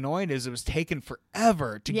fucking annoyed is it was taking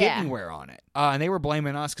forever to get anywhere on it. And they were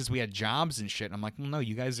blaming us because we had jobs and shit. And I'm like, well, no,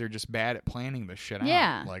 you guys are just bad at planning this shit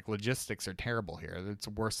out. Like, logistics are terrible here. It's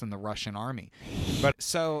worse than the Russian army. But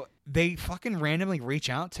so they fucking randomly reach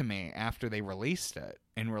out to me after they released it.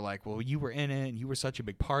 And were like, well, you were in it and you were such a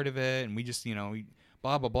big part of it. And we just,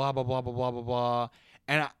 blah, blah, blah, blah, blah, blah, blah, blah, blah.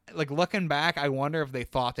 And looking back, I wonder if they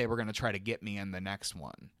thought they were going to try to get me in the next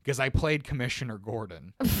one because I played Commissioner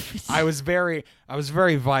Gordon. I was very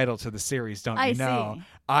vital to the series. Don't you know?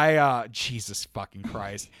 See. Jesus fucking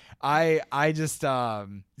Christ. I just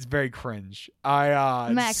it's very cringe.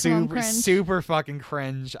 Maximum cringe. Super fucking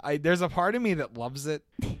cringe. There's a part of me that loves it.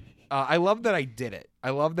 I love that I did it. I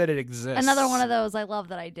love that it exists. Another one of those. I love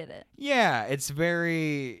that I did it. Yeah, it's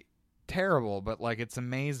very terrible, but like it's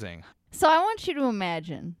amazing. So I want you to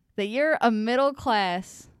imagine that you're a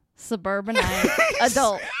middle-class suburbanite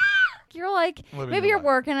adult. You're like, maybe you're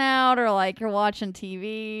working out or like you're watching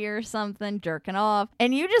TV or something, jerking off,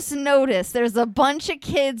 and you just notice there's a bunch of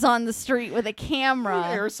kids on the street with a camera.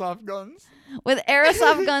 With airsoft guns. With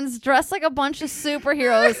airsoft guns dressed like a bunch of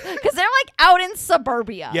superheroes because they're like out in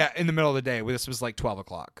suburbia. Yeah, in the middle of the day. This was like 12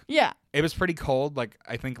 o'clock. Yeah. It was pretty cold. Like,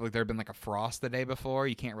 I think like there had been like a frost the day before.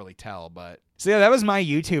 You can't really tell, but... So yeah, that was my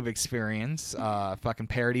YouTube experience. Fucking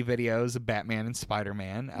parody videos of Batman and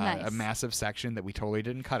Spider-Man. Nice. A massive section that we totally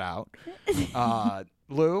didn't cut out.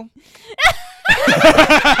 Lou?